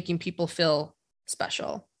making people feel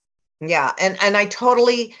special. Yeah. And I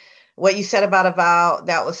totally, what you said about AVOW,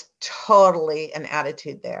 that was totally an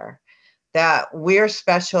attitude there, that we're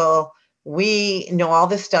special. We know all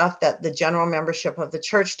the stuff that the general membership of the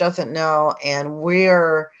church doesn't know. And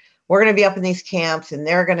we're going to be up in these camps, and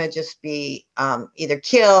they're going to just be either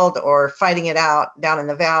killed or fighting it out down in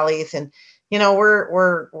the valleys. And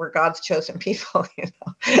we're God's chosen people,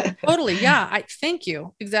 Totally. Yeah. Thank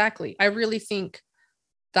you. Exactly. I really think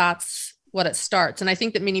that's what it starts. And I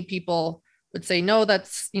think that many people would say, no,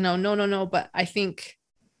 that's, no. But I think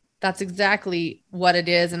that's exactly what it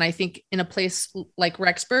is. And I think in a place like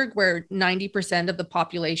Rexburg, where 90% of the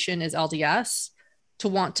population is LDS, to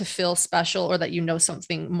want to feel special or that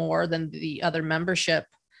something more than the other membership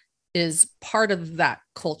is part of that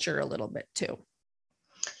culture a little bit too.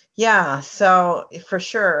 Yeah, so for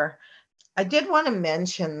sure. I did want to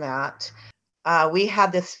mention that we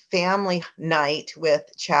had this family night with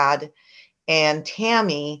Chad and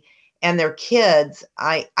Tammy and their kids.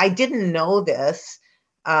 I didn't know this,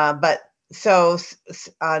 but so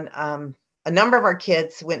a number of our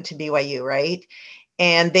kids went to BYU, right?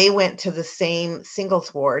 And they went to the same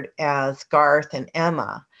singles ward as Garth and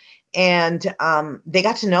Emma. And they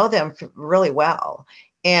got to know them really well.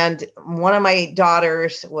 And one of my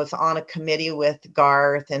daughters was on a committee with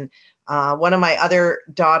Garth, and one of my other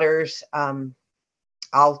daughters,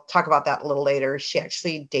 I'll talk about that a little later. She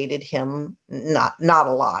actually dated him, not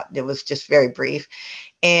a lot. It was just very brief.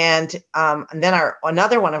 And then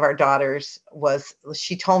another one of our daughters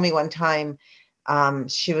she told me one time,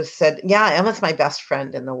 she said, yeah, Emma's my best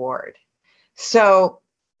friend in the ward. So,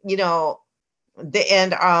 one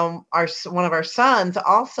of our sons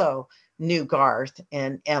also knew Garth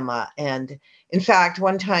and Emma. And in fact,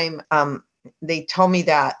 one time they told me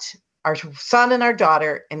that our son and our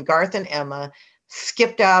daughter and Garth and Emma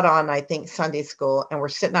skipped out on, I think, Sunday school, and were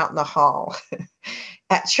sitting out in the hall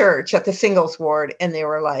at church at the singles ward. And they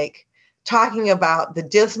were like talking about the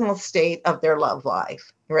dismal state of their love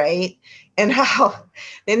life, right? And how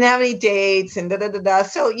they didn't have any dates and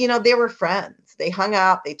So, they were friends. They hung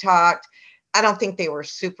out, they talked. I don't think they were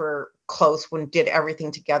super close when did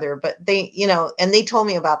everything together, but they, and they told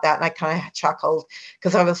me about that, and I kind of chuckled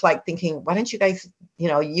because I was like thinking, why don't you guys,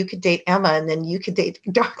 you could date Emma and then you could date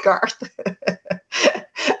Garth.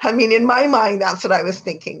 I mean, in my mind, that's what I was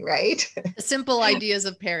thinking, right? The simple ideas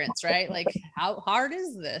of parents, right? Like, how hard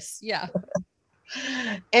is this? Yeah.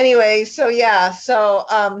 Anyway, so yeah,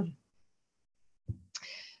 so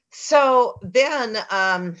then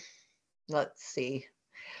let's see.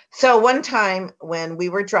 So one time when we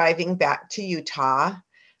were driving back to Utah,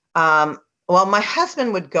 my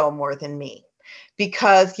husband would go more than me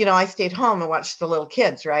because, I stayed home and watched the little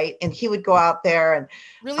kids, right? And he would go out there and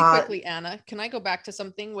really quickly, Anna, can I go back to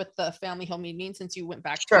something with the family home meeting since you went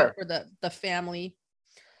back sure. to it, or the family?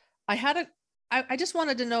 I just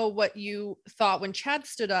wanted to know what you thought when Chad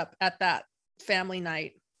stood up at that family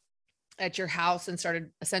night at your house and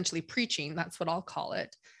started essentially preaching. That's what I'll call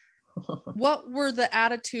it. What were the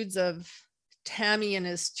attitudes of Tammy and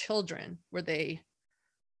his children? Were they,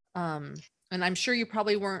 and I'm sure you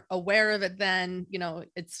probably weren't aware of it then,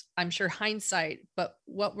 I'm sure hindsight, but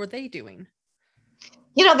what were they doing?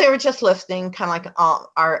 They were just listening, kind of like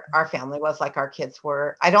our family was, like our kids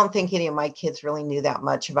were. I don't think any of my kids really knew that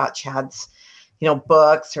much about Chad's,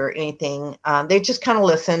 books or anything. They just kind of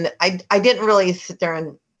listened. I didn't really sit there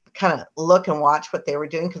and kind of look and watch what they were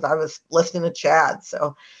doing because I was listening to Chad.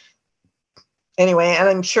 So anyway, and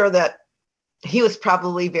I'm sure that he was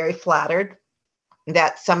probably very flattered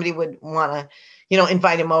that somebody would want to,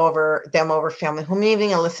 invite them over family home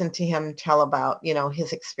meeting and listen to him tell about,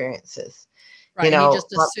 his experiences. Right.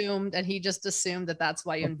 He just assumed that that's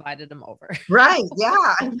why you invited him over. Right.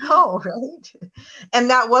 Yeah, I know. Right. And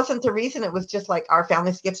that wasn't the reason. It was just like our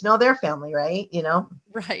families get to know their family. Right.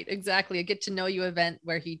 Right. Exactly. A get to know you event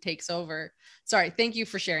where he takes over. Sorry. Thank you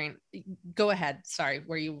for sharing. Go ahead. Sorry.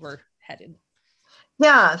 Where you were headed.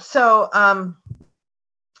 Yeah. So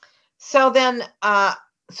then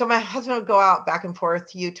my husband would go out back and forth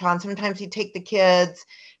to Utah, and sometimes he'd take the kids,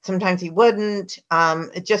 sometimes he wouldn't,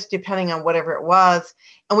 it just depending on whatever it was.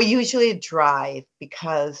 And we usually drive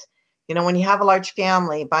because, when you have a large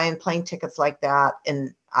family, buying plane tickets like that,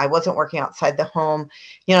 and I wasn't working outside the home,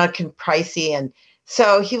 it can pricey. And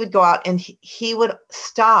so he would go out and he would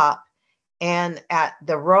stop and at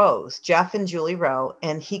the Rows, Jeff and Julie Rowe,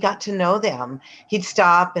 and he got to know them. He'd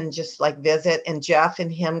stop and just like visit, and Jeff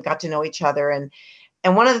and him got to know each other. And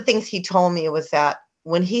one of the things he told me was that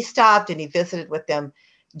when he stopped and he visited with them,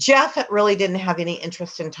 Jeff really didn't have any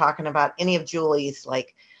interest in talking about any of Julie's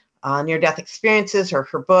like near-death experiences or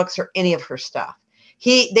her books or any of her stuff.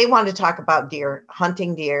 They wanted to talk about deer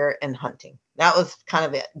and hunting. That was kind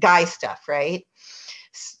of it, guy stuff, right?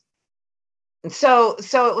 So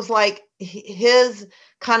it was like his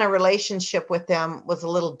kind of relationship with them was a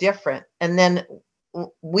little different. And then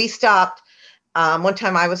we stopped. One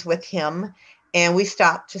time I was with him and we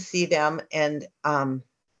stopped to see them. And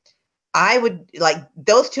I would like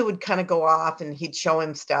those two would kind of go off and he'd show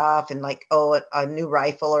him stuff and like, oh, a new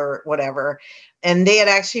rifle or whatever. And they had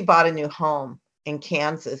actually bought a new home in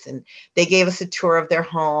Kansas and they gave us a tour of their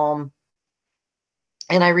home.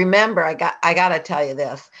 And I remember, I got to tell you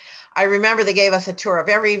this. I remember they gave us a tour of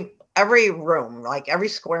every room, like every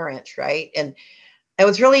square inch, right? And it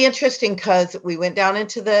was really interesting because we went down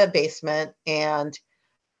into the basement, and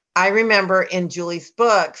I remember in Julie's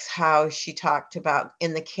books how she talked about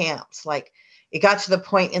in the camps, like it got to the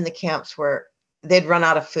point in the camps where they'd run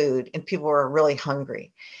out of food and people were really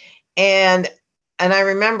hungry. And I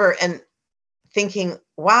remember and thinking,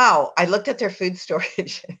 wow, I looked at their food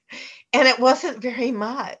storage and it wasn't very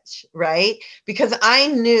much, right? Because I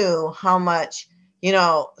knew how much,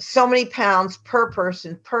 so many pounds per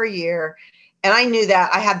person per year. And I knew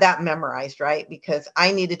that I had that memorized, right? Because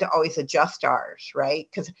I needed to always adjust ours, right?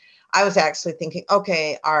 Because I was actually thinking,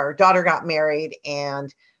 okay, our daughter got married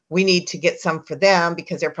and we need to get some for them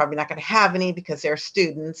because they're probably not going to have any because they're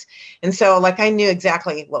students. And so like I knew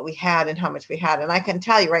exactly what we had and how much we had. And I can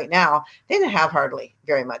tell you right now, they didn't have hardly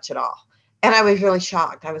very much at all. And I was really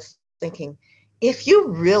shocked. I was thinking, if you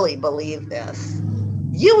really believe this,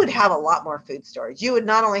 you would have a lot more food storage. You would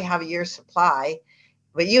not only have a year's supply,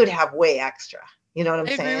 but you would have way extra. You know what I'm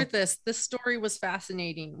saying? I agree with this. This story was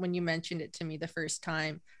fascinating when you mentioned it to me the first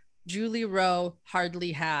time. Julie Rowe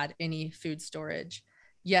hardly had any food storage,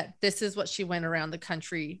 yet this is what she went around the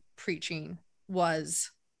country preaching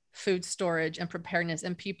was food storage and preparedness.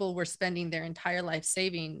 And people were spending their entire life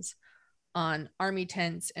savings on army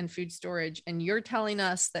tents and food storage. And you're telling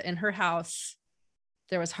us that in her house,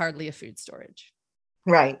 there was hardly a food storage.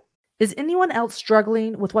 Right. Is anyone else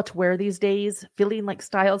struggling with what to wear these days, feeling like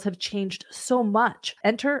styles have changed so much?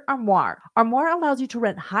 Enter Armoire. Armoire allows you to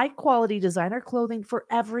rent high-quality designer clothing for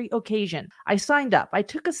every occasion. I signed up, I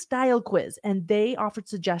took a style quiz, and they offered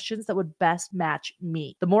suggestions that would best match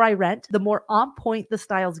me. The more I rent, the more on point the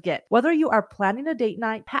styles get. Whether you are planning a date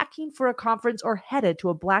night, packing for a conference, or headed to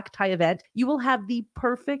a black tie event, you will have the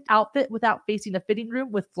perfect outfit without facing a fitting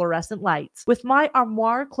room with fluorescent lights. With my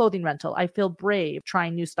Armoire clothing rental, I feel brave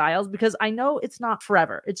trying new styles because I know it's not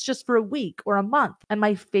forever. It's just for a week or a month. And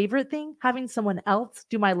my favorite thing, having someone else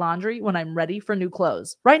do my laundry when I'm ready for new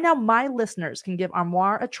clothes. Right now, my listeners can give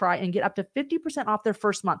Armoire a try and get up to 50% off their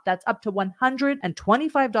first month. That's up to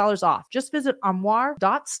 $125 off. Just visit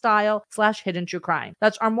armoire.style/hidden true crime.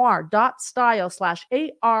 That's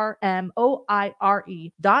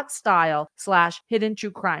armoire.style/ARMOIRE.style/hidden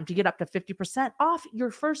true crime to get up to 50% off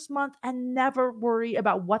your first month and never worry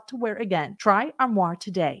about what to wear again. Try Armoire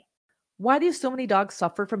today. Why do so many dogs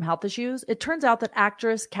suffer from health issues? It turns out that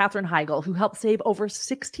actress Katherine Heigl, who helped save over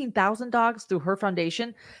 16,000 dogs through her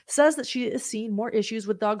foundation, says that she is seeing more issues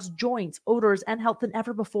with dogs' joints, odors, and health than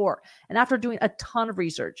ever before. And after doing a ton of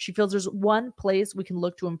research, she feels there's one place we can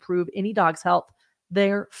look to improve any dog's health: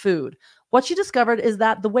 their food. What she discovered is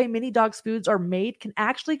that the way many dogs' foods are made can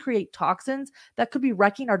actually create toxins that could be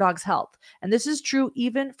wrecking our dog's health. And this is true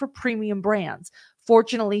even for premium brands.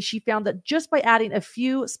 Fortunately, she found that just by adding a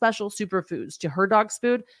few special superfoods to her dog's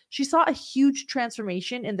food, she saw a huge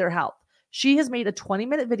transformation in their health. She has made a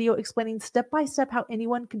 20-minute video explaining step-by-step how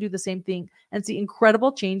anyone can do the same thing and see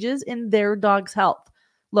incredible changes in their dog's health.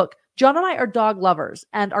 Look, John and I are dog lovers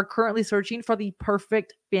and are currently searching for the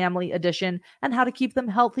perfect family edition and how to keep them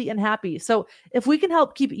healthy and happy. So if we can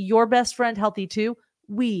help keep your best friend healthy too,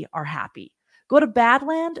 we are happy. Go to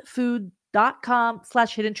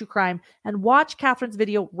badlandfood.com/hidden true crime and watch Catherine's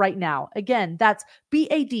video right now. Again, that's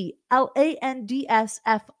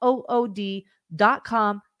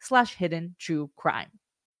badlandsfood.com/hidden true crime.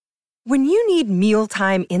 When you need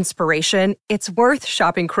mealtime inspiration, it's worth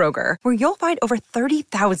shopping Kroger, where you'll find over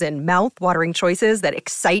 30,000 mouth-watering choices that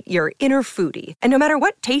excite your inner foodie. And no matter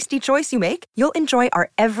what tasty choice you make, you'll enjoy our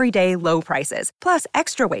everyday low prices, plus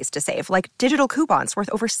extra ways to save, like digital coupons worth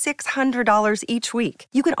over $600 each week.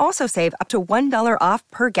 You can also save up to $1 off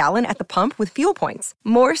per gallon at the pump with fuel points.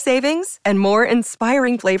 More savings and more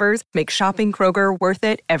inspiring flavors make shopping Kroger worth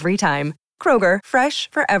it every time. Kroger, fresh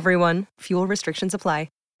for everyone. Fuel restrictions apply.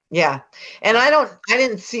 Yeah. And I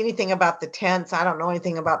didn't see anything about the tents. I don't know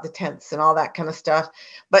anything about the tents and all that kind of stuff.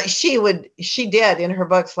 But she did in her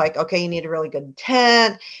books, like, okay, you need a really good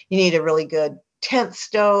tent. You need a really good tent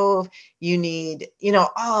stove. You need,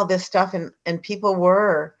 all this stuff. And people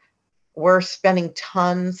were spending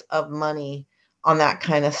tons of money on that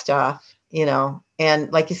kind of stuff,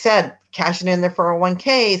 and like you said, cashing in their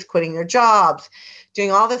 401ks, quitting their jobs,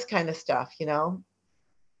 doing all this kind of stuff,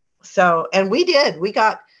 So, and we got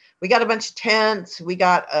a bunch of tents. We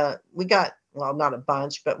got well, not a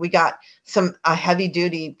bunch, but we got a heavy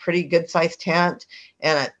duty, pretty good sized tent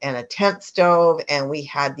and a tent stove. And we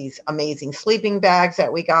had these amazing sleeping bags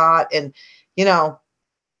that we got. And,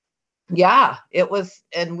 yeah, it was,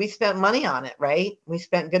 and we spent money on it, right? We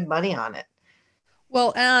spent good money on it.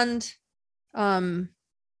 Well, and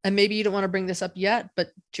maybe you don't want to bring this up yet,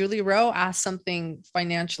 but Julie Rowe asked something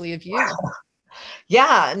financially of you.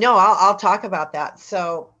 Yeah, no, I'll talk about that.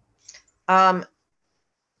 So, our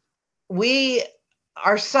married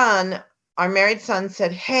son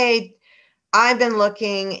said, hey, I've been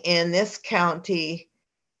looking in this county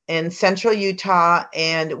in central Utah,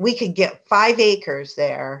 and we could get 5 acres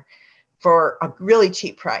there for a really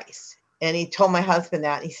cheap price. And he told my husband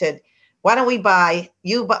that. He said, why don't we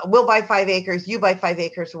we'll buy 5 acres, you buy 5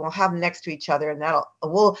 acres, and we'll have them next to each other. And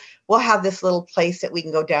we'll have this little place that we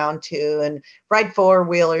can go down to and ride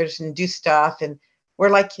 4-wheelers and do stuff. And we're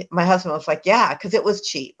like, my husband was like, yeah, because it was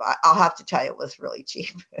cheap. I'll have to tell you, it was really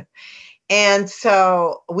cheap. And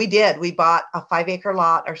so we did. We bought a 5-acre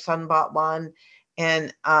lot. Our son bought one,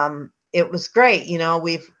 and it was great.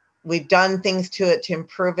 We've done things to it to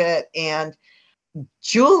improve it. And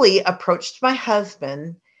Julie approached my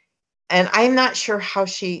husband, and I'm not sure how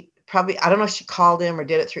I don't know if she called him or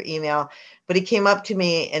did it through email, but he came up to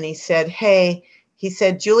me and he said,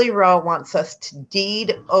 Julie Rowe wants us to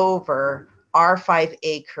deed over our 5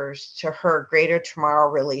 acres to her Greater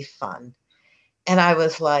Tomorrow Relief Fund. And I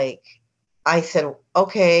said,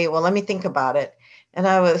 okay, well, let me think about it. And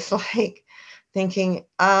I was like thinking,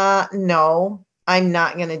 no, I'm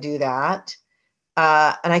not going to do that.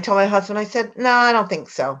 And I told my husband, I said, no, I don't think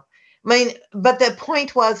so. But the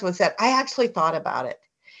point was that I actually thought about it.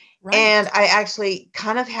 Right. And I actually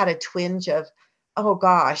kind of had a twinge of, oh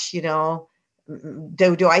gosh, do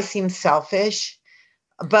I seem selfish?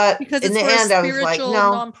 But because in the end, I was like,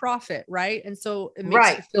 no, nonprofit, right? And so it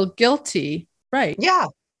makes you feel guilty, right? Yeah,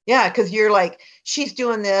 yeah, because you're like, she's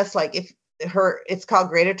doing this, like it's called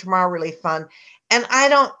Greater Tomorrow Relief Fund, and I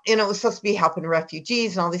don't, it was supposed to be helping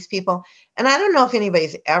refugees and all these people, and I don't know if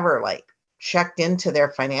anybody's ever checked into their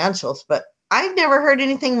financials, but I've never heard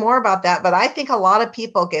anything more about that. But I think a lot of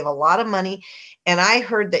people gave a lot of money, and I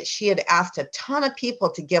heard that she had asked a ton of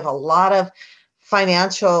people to give a lot of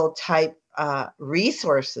financial type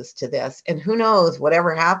resources to this, and who knows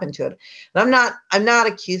whatever happened to it. And I'm not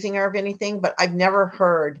accusing her of anything, but I've never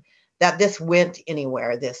heard that this went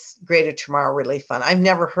anywhere, this Greater Tomorrow Relief Fund. I've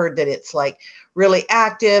never heard that it's really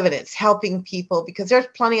active and it's helping people, because there's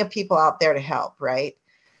plenty of people out there to help, right?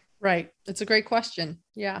 Right. It's a great question.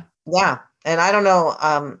 Yeah. Yeah. And I don't know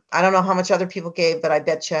how much other people gave, but I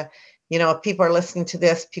bet you, if people are listening to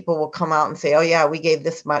this, people will come out and say, oh yeah, we gave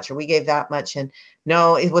this much or we gave that much. And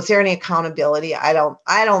no, was there any accountability? I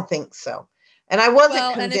don't think so. And I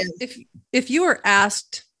wasn't convinced. And if you were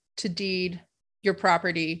asked to deed your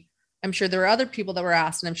property, I'm sure there were other people that were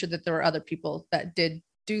asked, and I'm sure that there were other people that did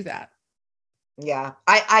do that. Yeah,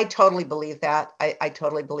 I totally believe that. I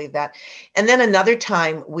totally believe that. And then another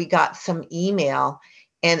time we got some email,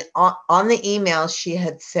 and on the email, she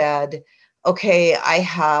had said, okay, I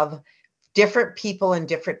have different people in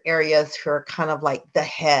different areas who are kind of like the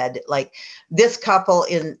head, like this couple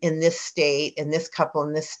in this state, and this couple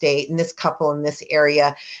in this state, and this couple in this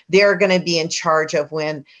area. They're going to be in charge of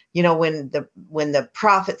when the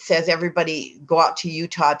prophet says everybody go out to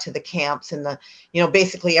Utah to the camps, and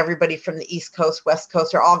basically everybody from the East Coast, West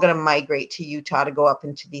Coast are all going to migrate to Utah to go up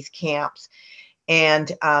into these camps.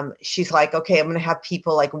 And she's like, okay, I'm going to have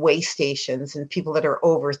people like way stations and people that are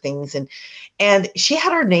over things. And she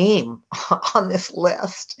had her name on this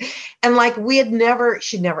list. And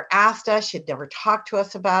she'd never asked us, she'd never talked to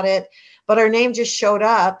us about it, but her name just showed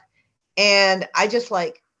up. And I just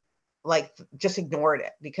just ignored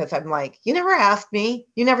it, because I'm like, you never asked me,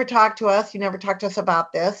 you never talked to us, you never talked to us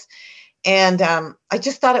about this. And I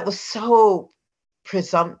just thought it was so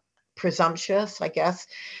presumptuous, I guess,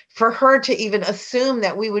 for her to even assume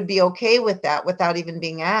that we would be okay with that without even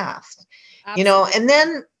being asked. Absolutely. And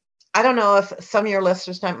then I don't know if some of your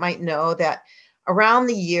listeners might know that around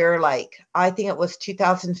the year, I think it was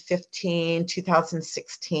 2015,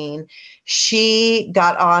 2016, she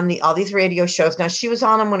got on all these radio shows. Now, she was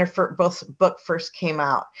on them when her book first came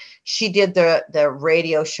out. She did the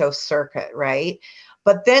radio show circuit, right?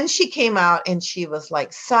 But then she came out and she was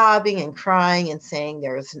sobbing and crying and saying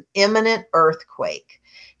there's an imminent earthquake.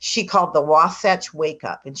 She called the Wasatch Wake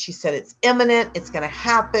Up, and she said it's imminent, it's going to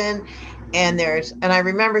happen. and I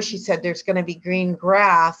remember she said there's going to be green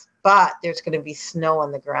grass, but there's going to be snow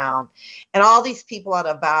on the ground. And all these people out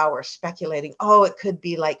of AVOW were speculating, oh, it could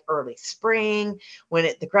be like early spring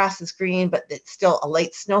when the grass is green, but it's still a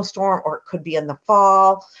late snowstorm, or it could be in the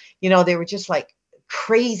fall. They were just like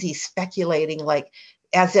crazy speculating, like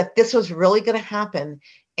as if this was really going to happen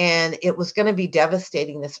and it was going to be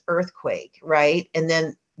devastating, this earthquake, right? And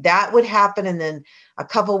then that would happen. And then a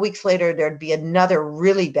couple of weeks later, there'd be another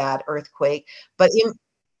really bad earthquake. But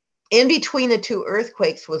in between the two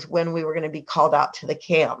earthquakes was when we were going to be called out to the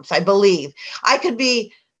camps, I believe. I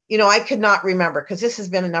could not remember because this has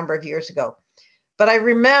been a number of years ago. But I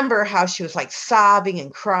remember how she was like sobbing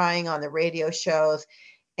and crying on the radio shows.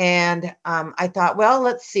 And I thought, well,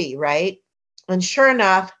 let's see, right? And sure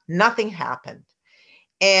enough, nothing happened.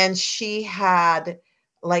 And she had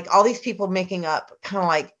like all these people making up kind of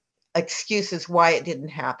like excuses why it didn't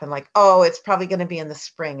happen. Like, oh, it's probably going to be in the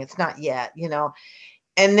spring. It's not yet,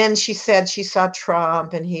 And then she said she saw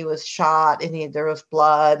Trump and he was shot and there was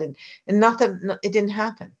blood and nothing, it didn't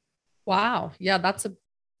happen. Wow. Yeah. That's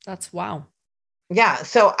wow. Yeah.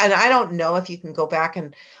 So, and I don't know if you can go back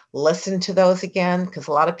and listen to those again, because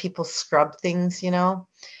a lot of people scrub things,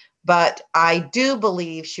 but I do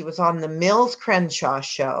believe she was on the Mills Crenshaw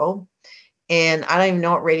show. And I don't even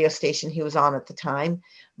know what radio station he was on at the time,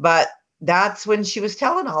 but that's when she was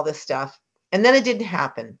telling all this stuff. And then it didn't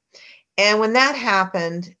happen. And when that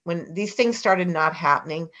happened, when these things started not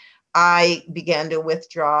happening, I began to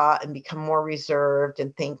withdraw and become more reserved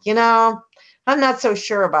and think, I'm not so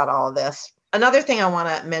sure about all of this. Another thing I want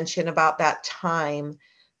to mention about that time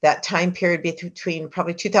period between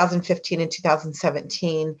probably 2015 and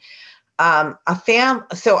 2017,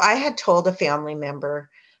 so I had told a family member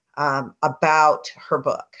about her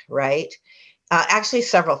book, right? Actually,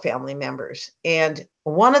 several family members. And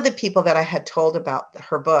one of the people that I had told about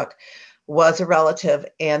her book was a relative.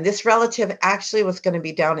 And this relative actually was going to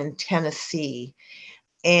be down in Tennessee.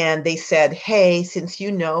 And they said, hey, since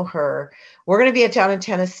you know her, we're going to be down in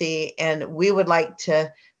Tennessee and we would like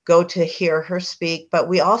to go to hear her speak, but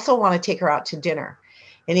we also want to take her out to dinner.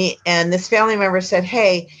 And this family member said,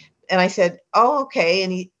 hey, and I said, oh,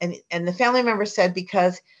 okay. And the family member said,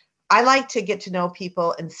 because I like to get to know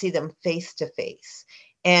people and see them face to face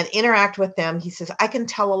and interact with them. He says, I can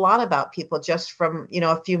tell a lot about people just from,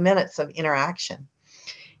 a few minutes of interaction.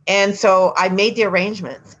 And so I made the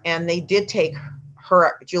arrangements and they did take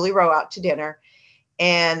Julie Rowe, out to dinner,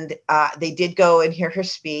 and they did go and hear her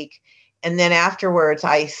speak. And then afterwards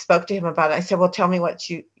I spoke to him about it. I said, well, tell me what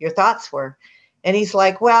your thoughts were. And he's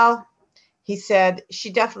like, well, he said,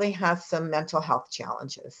 she definitely has some mental health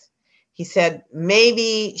challenges. He said,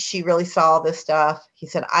 maybe she really saw all this stuff. He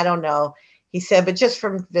said, I don't know. He said, but just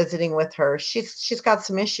from visiting with her, she's got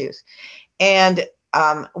some issues. And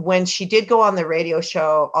when she did go on the radio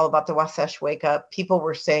show, All About the Wasatch Wake Up, people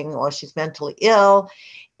were saying, well, she's mentally ill.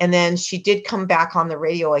 And then she did come back on the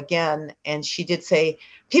radio again. And she did say,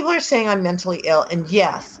 people are saying I'm mentally ill. And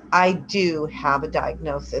yes, I do have a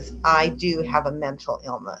diagnosis. I do have a mental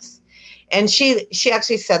illness. And she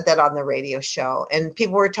actually said that on the radio show, and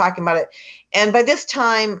people were talking about it. And by this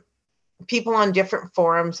time, people on different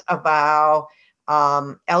forums, AVOW,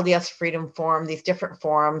 LDS Freedom Forum, these different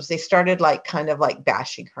forums, they started kind of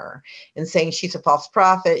bashing her and saying she's a false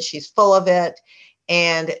prophet, she's full of it.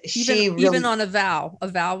 And even on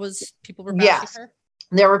AVOW was, people were bashing her.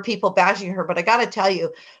 There were people bashing her, but I got to tell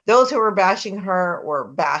you, those who were bashing her were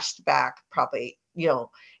bashed back probably, it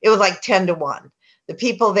was like 10-1. The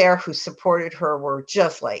people there who supported her were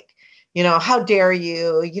just like, how dare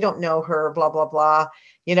you? You don't know her, blah, blah, blah,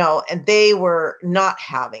 and they were not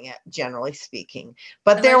having it, generally speaking.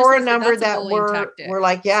 But and there were a number that were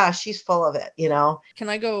like, yeah, she's full of it, Can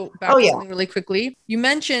I go back to something really quickly? You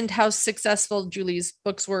mentioned how successful Julie's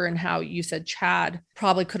books were and how you said Chad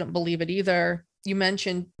probably couldn't believe it either. You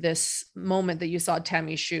mentioned this moment that you saw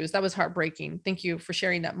Tammy's shoes. That was heartbreaking. Thank you for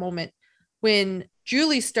sharing that moment. When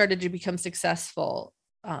Julie started to become successful,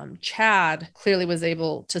 Chad clearly was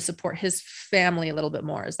able to support his family a little bit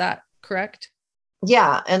more. Is that correct?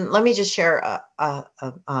 Yeah. And let me just share a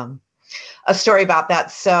story about that.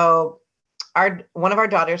 So one of our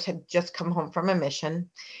daughters had just come home from a mission,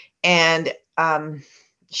 and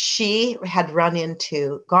she had run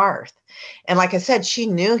into Garth. And like I said, she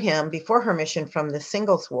knew him before her mission from the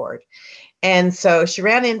singles ward. And so she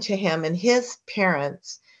ran into him, and his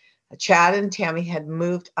parents, Chad and Tammy, had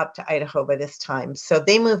moved up to Idaho by this time. So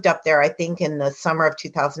they moved up there, I think, in the summer of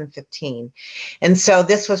 2015. And so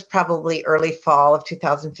this was probably early fall of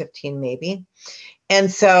 2015, maybe. And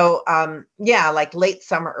so, yeah, like late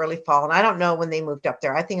summer, early fall. And I don't know when they moved up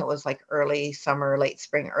there. I think it was like early summer, late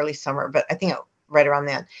spring, early summer, but I think right around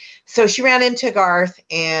then. So she ran into Garth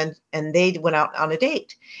and they went out on a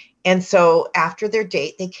date. And so after their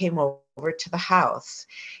date, they came over to the house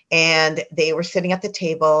and they were sitting at the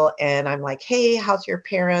table. And I'm like, hey, how's your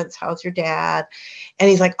parents? How's your dad? And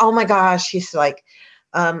he's like, oh my gosh. He's like,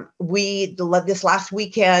 this last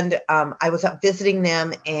weekend, I was up visiting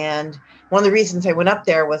them. And one of the reasons I went up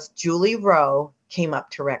there was Julie Rowe came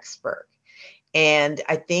up to Rexburg. And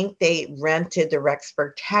I think they rented the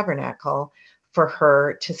Rexburg Tabernacle for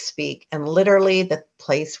her to speak. And literally the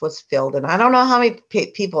place was filled. And I don't know how many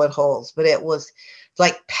people it holds, but it was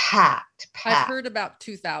like packed. I've heard about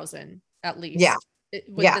 2,000 at least. Yeah.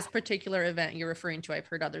 With this particular event you're referring to, I've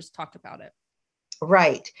heard others talk about it.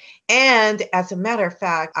 Right. And as a matter of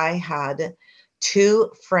fact, I had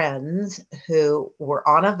 2 friends who were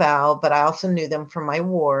on a vow, but I also knew them from my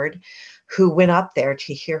ward who went up there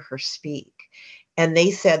to hear her speak. And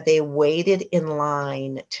they said they waited in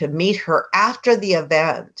line to meet her after the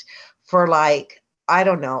event for like, I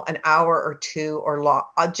don't know, an hour or 2 or long,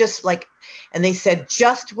 just like, and they said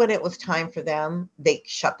just when it was time for them, they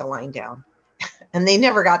shut the line down. And they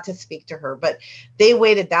never got to speak to her, but they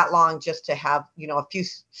waited that long just to have, a few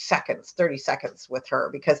seconds, 30 seconds with her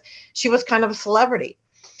because she was kind of a celebrity.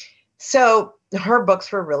 So her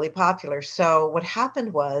books were really popular. So what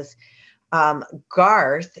happened was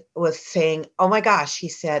Garth was saying, oh my gosh, he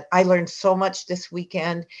said, I learned so much this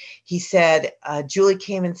weekend. He said, Julie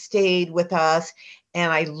came and stayed with us.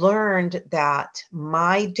 And I learned that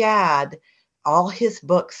my dad, all his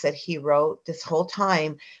books that he wrote this whole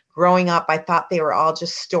time, growing up, I thought they were all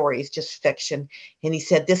just stories, just fiction. And he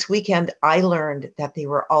said, this weekend, I learned that they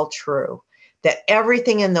were all true, that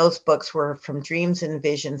everything in those books were from dreams and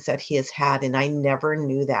visions that he has had. And I never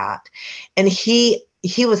knew that. And he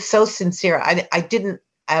was so sincere. I didn't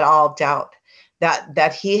at all doubt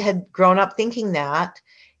that he had grown up thinking that,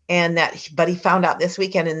 but he found out this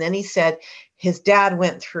weekend. And then he said his dad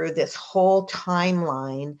went through this whole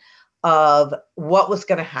timeline of what was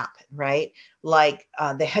going to happen, right? Like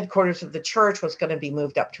the headquarters of the church was going to be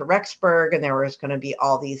moved up to Rexburg, and there was going to be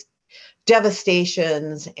all these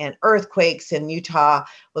devastations and earthquakes, and Utah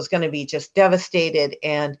was going to be just devastated.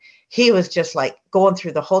 And he was just like going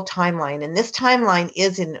through the whole timeline. And this timeline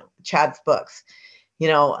is in Chad's books. You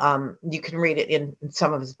can read it in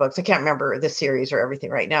some of his books. I can't remember the series or everything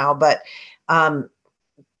right now, but it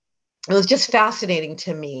was just fascinating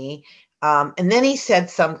to me. And then he said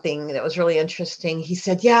something that was really interesting. He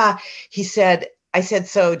said, I said,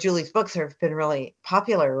 so Julie's books have been really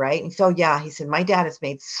popular, right? And so, he said, my dad has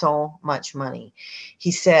made so much money.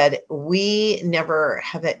 He said, we never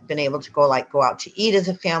have been able to go out to eat as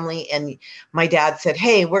a family. And my dad said,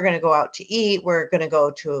 hey, we're going to go out to eat. We're going to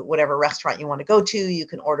go to whatever restaurant you want to go to. You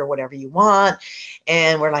can order whatever you want.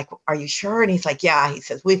 And we're like, are you sure? And he's like, yeah, he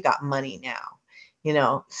says, we've got money now.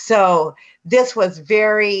 So this was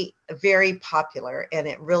very, very popular. And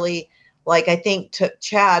it really, I think took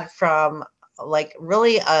Chad from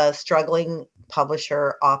really a struggling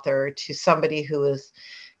publisher author to somebody who was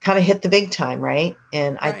kind of hit the big time. Right.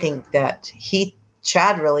 And right. I think that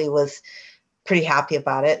Chad really was pretty happy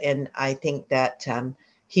about it. And I think that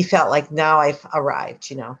he felt like now I've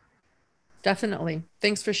arrived, Definitely.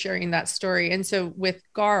 Thanks for sharing that story. And so with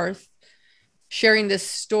Garth sharing this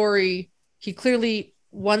story, he clearly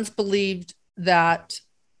once believed that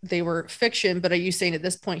they were fiction, but are you saying at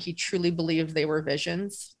this point he truly believed they were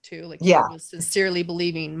visions too? He was sincerely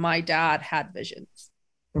believing my dad had visions.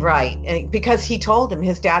 Right. And because he told him,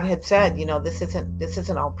 his dad had said, this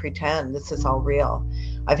isn't all pretend. This is all real.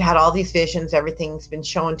 I've had all these visions. Everything's been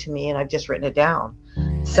shown to me and I've just written it down.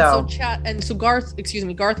 So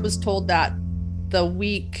Garth was told that the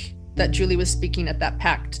week that Julie was speaking at that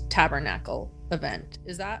packed tabernacle event.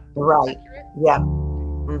 Is that right? Accurate? Yeah.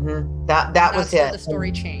 Mm-hmm. That was it. The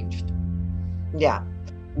story changed. Yeah.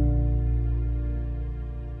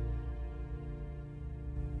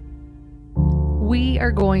 We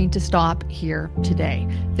are going to stop here today.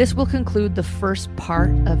 This will conclude the first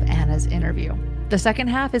part of Anna's interview. The second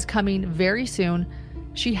half is coming very soon.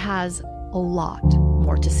 She has a lot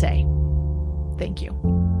more to say. Thank you.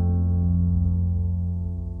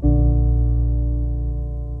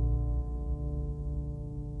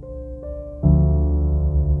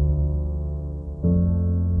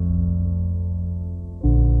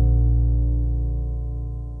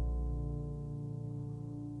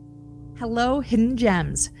 Hello, Hidden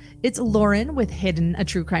Gems. It's Lauren with Hidden, a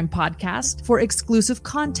true crime podcast. For exclusive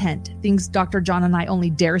content, things Dr. John and I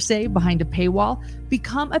only dare say behind a paywall,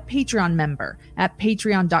 become a Patreon member at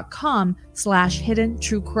patreon.com/hidden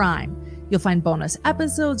true crime. You'll find bonus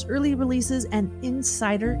episodes, early releases, and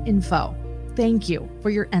insider info. Thank you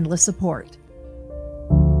for your endless support.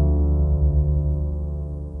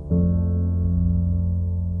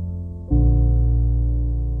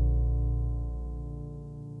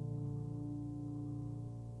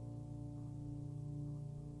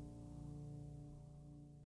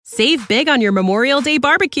 Save big on your Memorial Day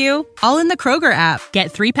barbecue, all in the Kroger app.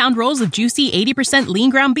 Get 3-pound rolls of juicy 80%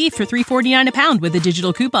 lean ground beef for $3.49 a pound with a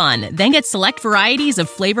digital coupon. Then get select varieties of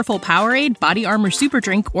flavorful Powerade, Body Armor Super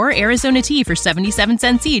Drink, or Arizona tea for 77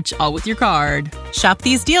 cents each, all with your card. Shop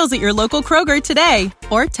these deals at your local Kroger today,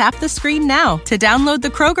 or tap the screen now to download the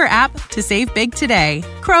Kroger app to save big today.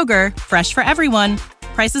 Kroger, fresh for everyone.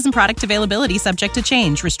 Prices and product availability subject to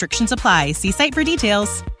change. Restrictions apply. See site for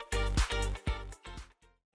details.